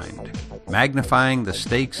overwind, magnifying the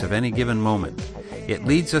stakes of any given moment. It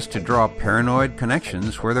leads us to draw paranoid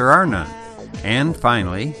connections where there are none. And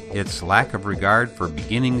finally, its lack of regard for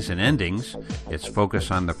beginnings and endings, its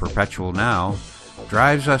focus on the perpetual now,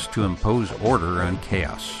 drives us to impose order on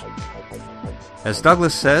chaos. As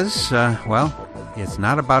Douglas says, it's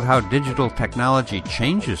not about how digital technology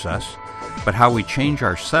changes us, but how we change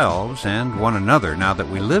ourselves and one another now that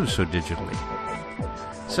we live so digitally.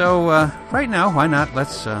 So right now, why not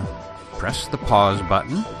let's press the pause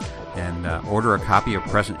button and order a copy of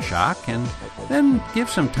Present Shock, and then give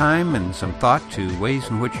some time and some thought to ways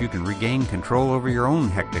in which you can regain control over your own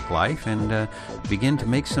hectic life and begin to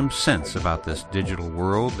make some sense about this digital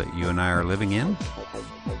world that you and I are living in.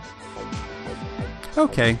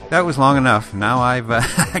 Okay, that was long enough. Now I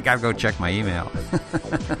got to go check my email.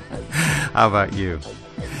 How about you?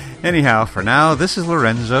 Anyhow, for now, this is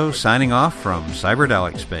Lorenzo signing off from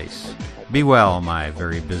Cyberdelic Space. Be well, my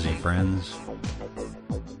very busy friends.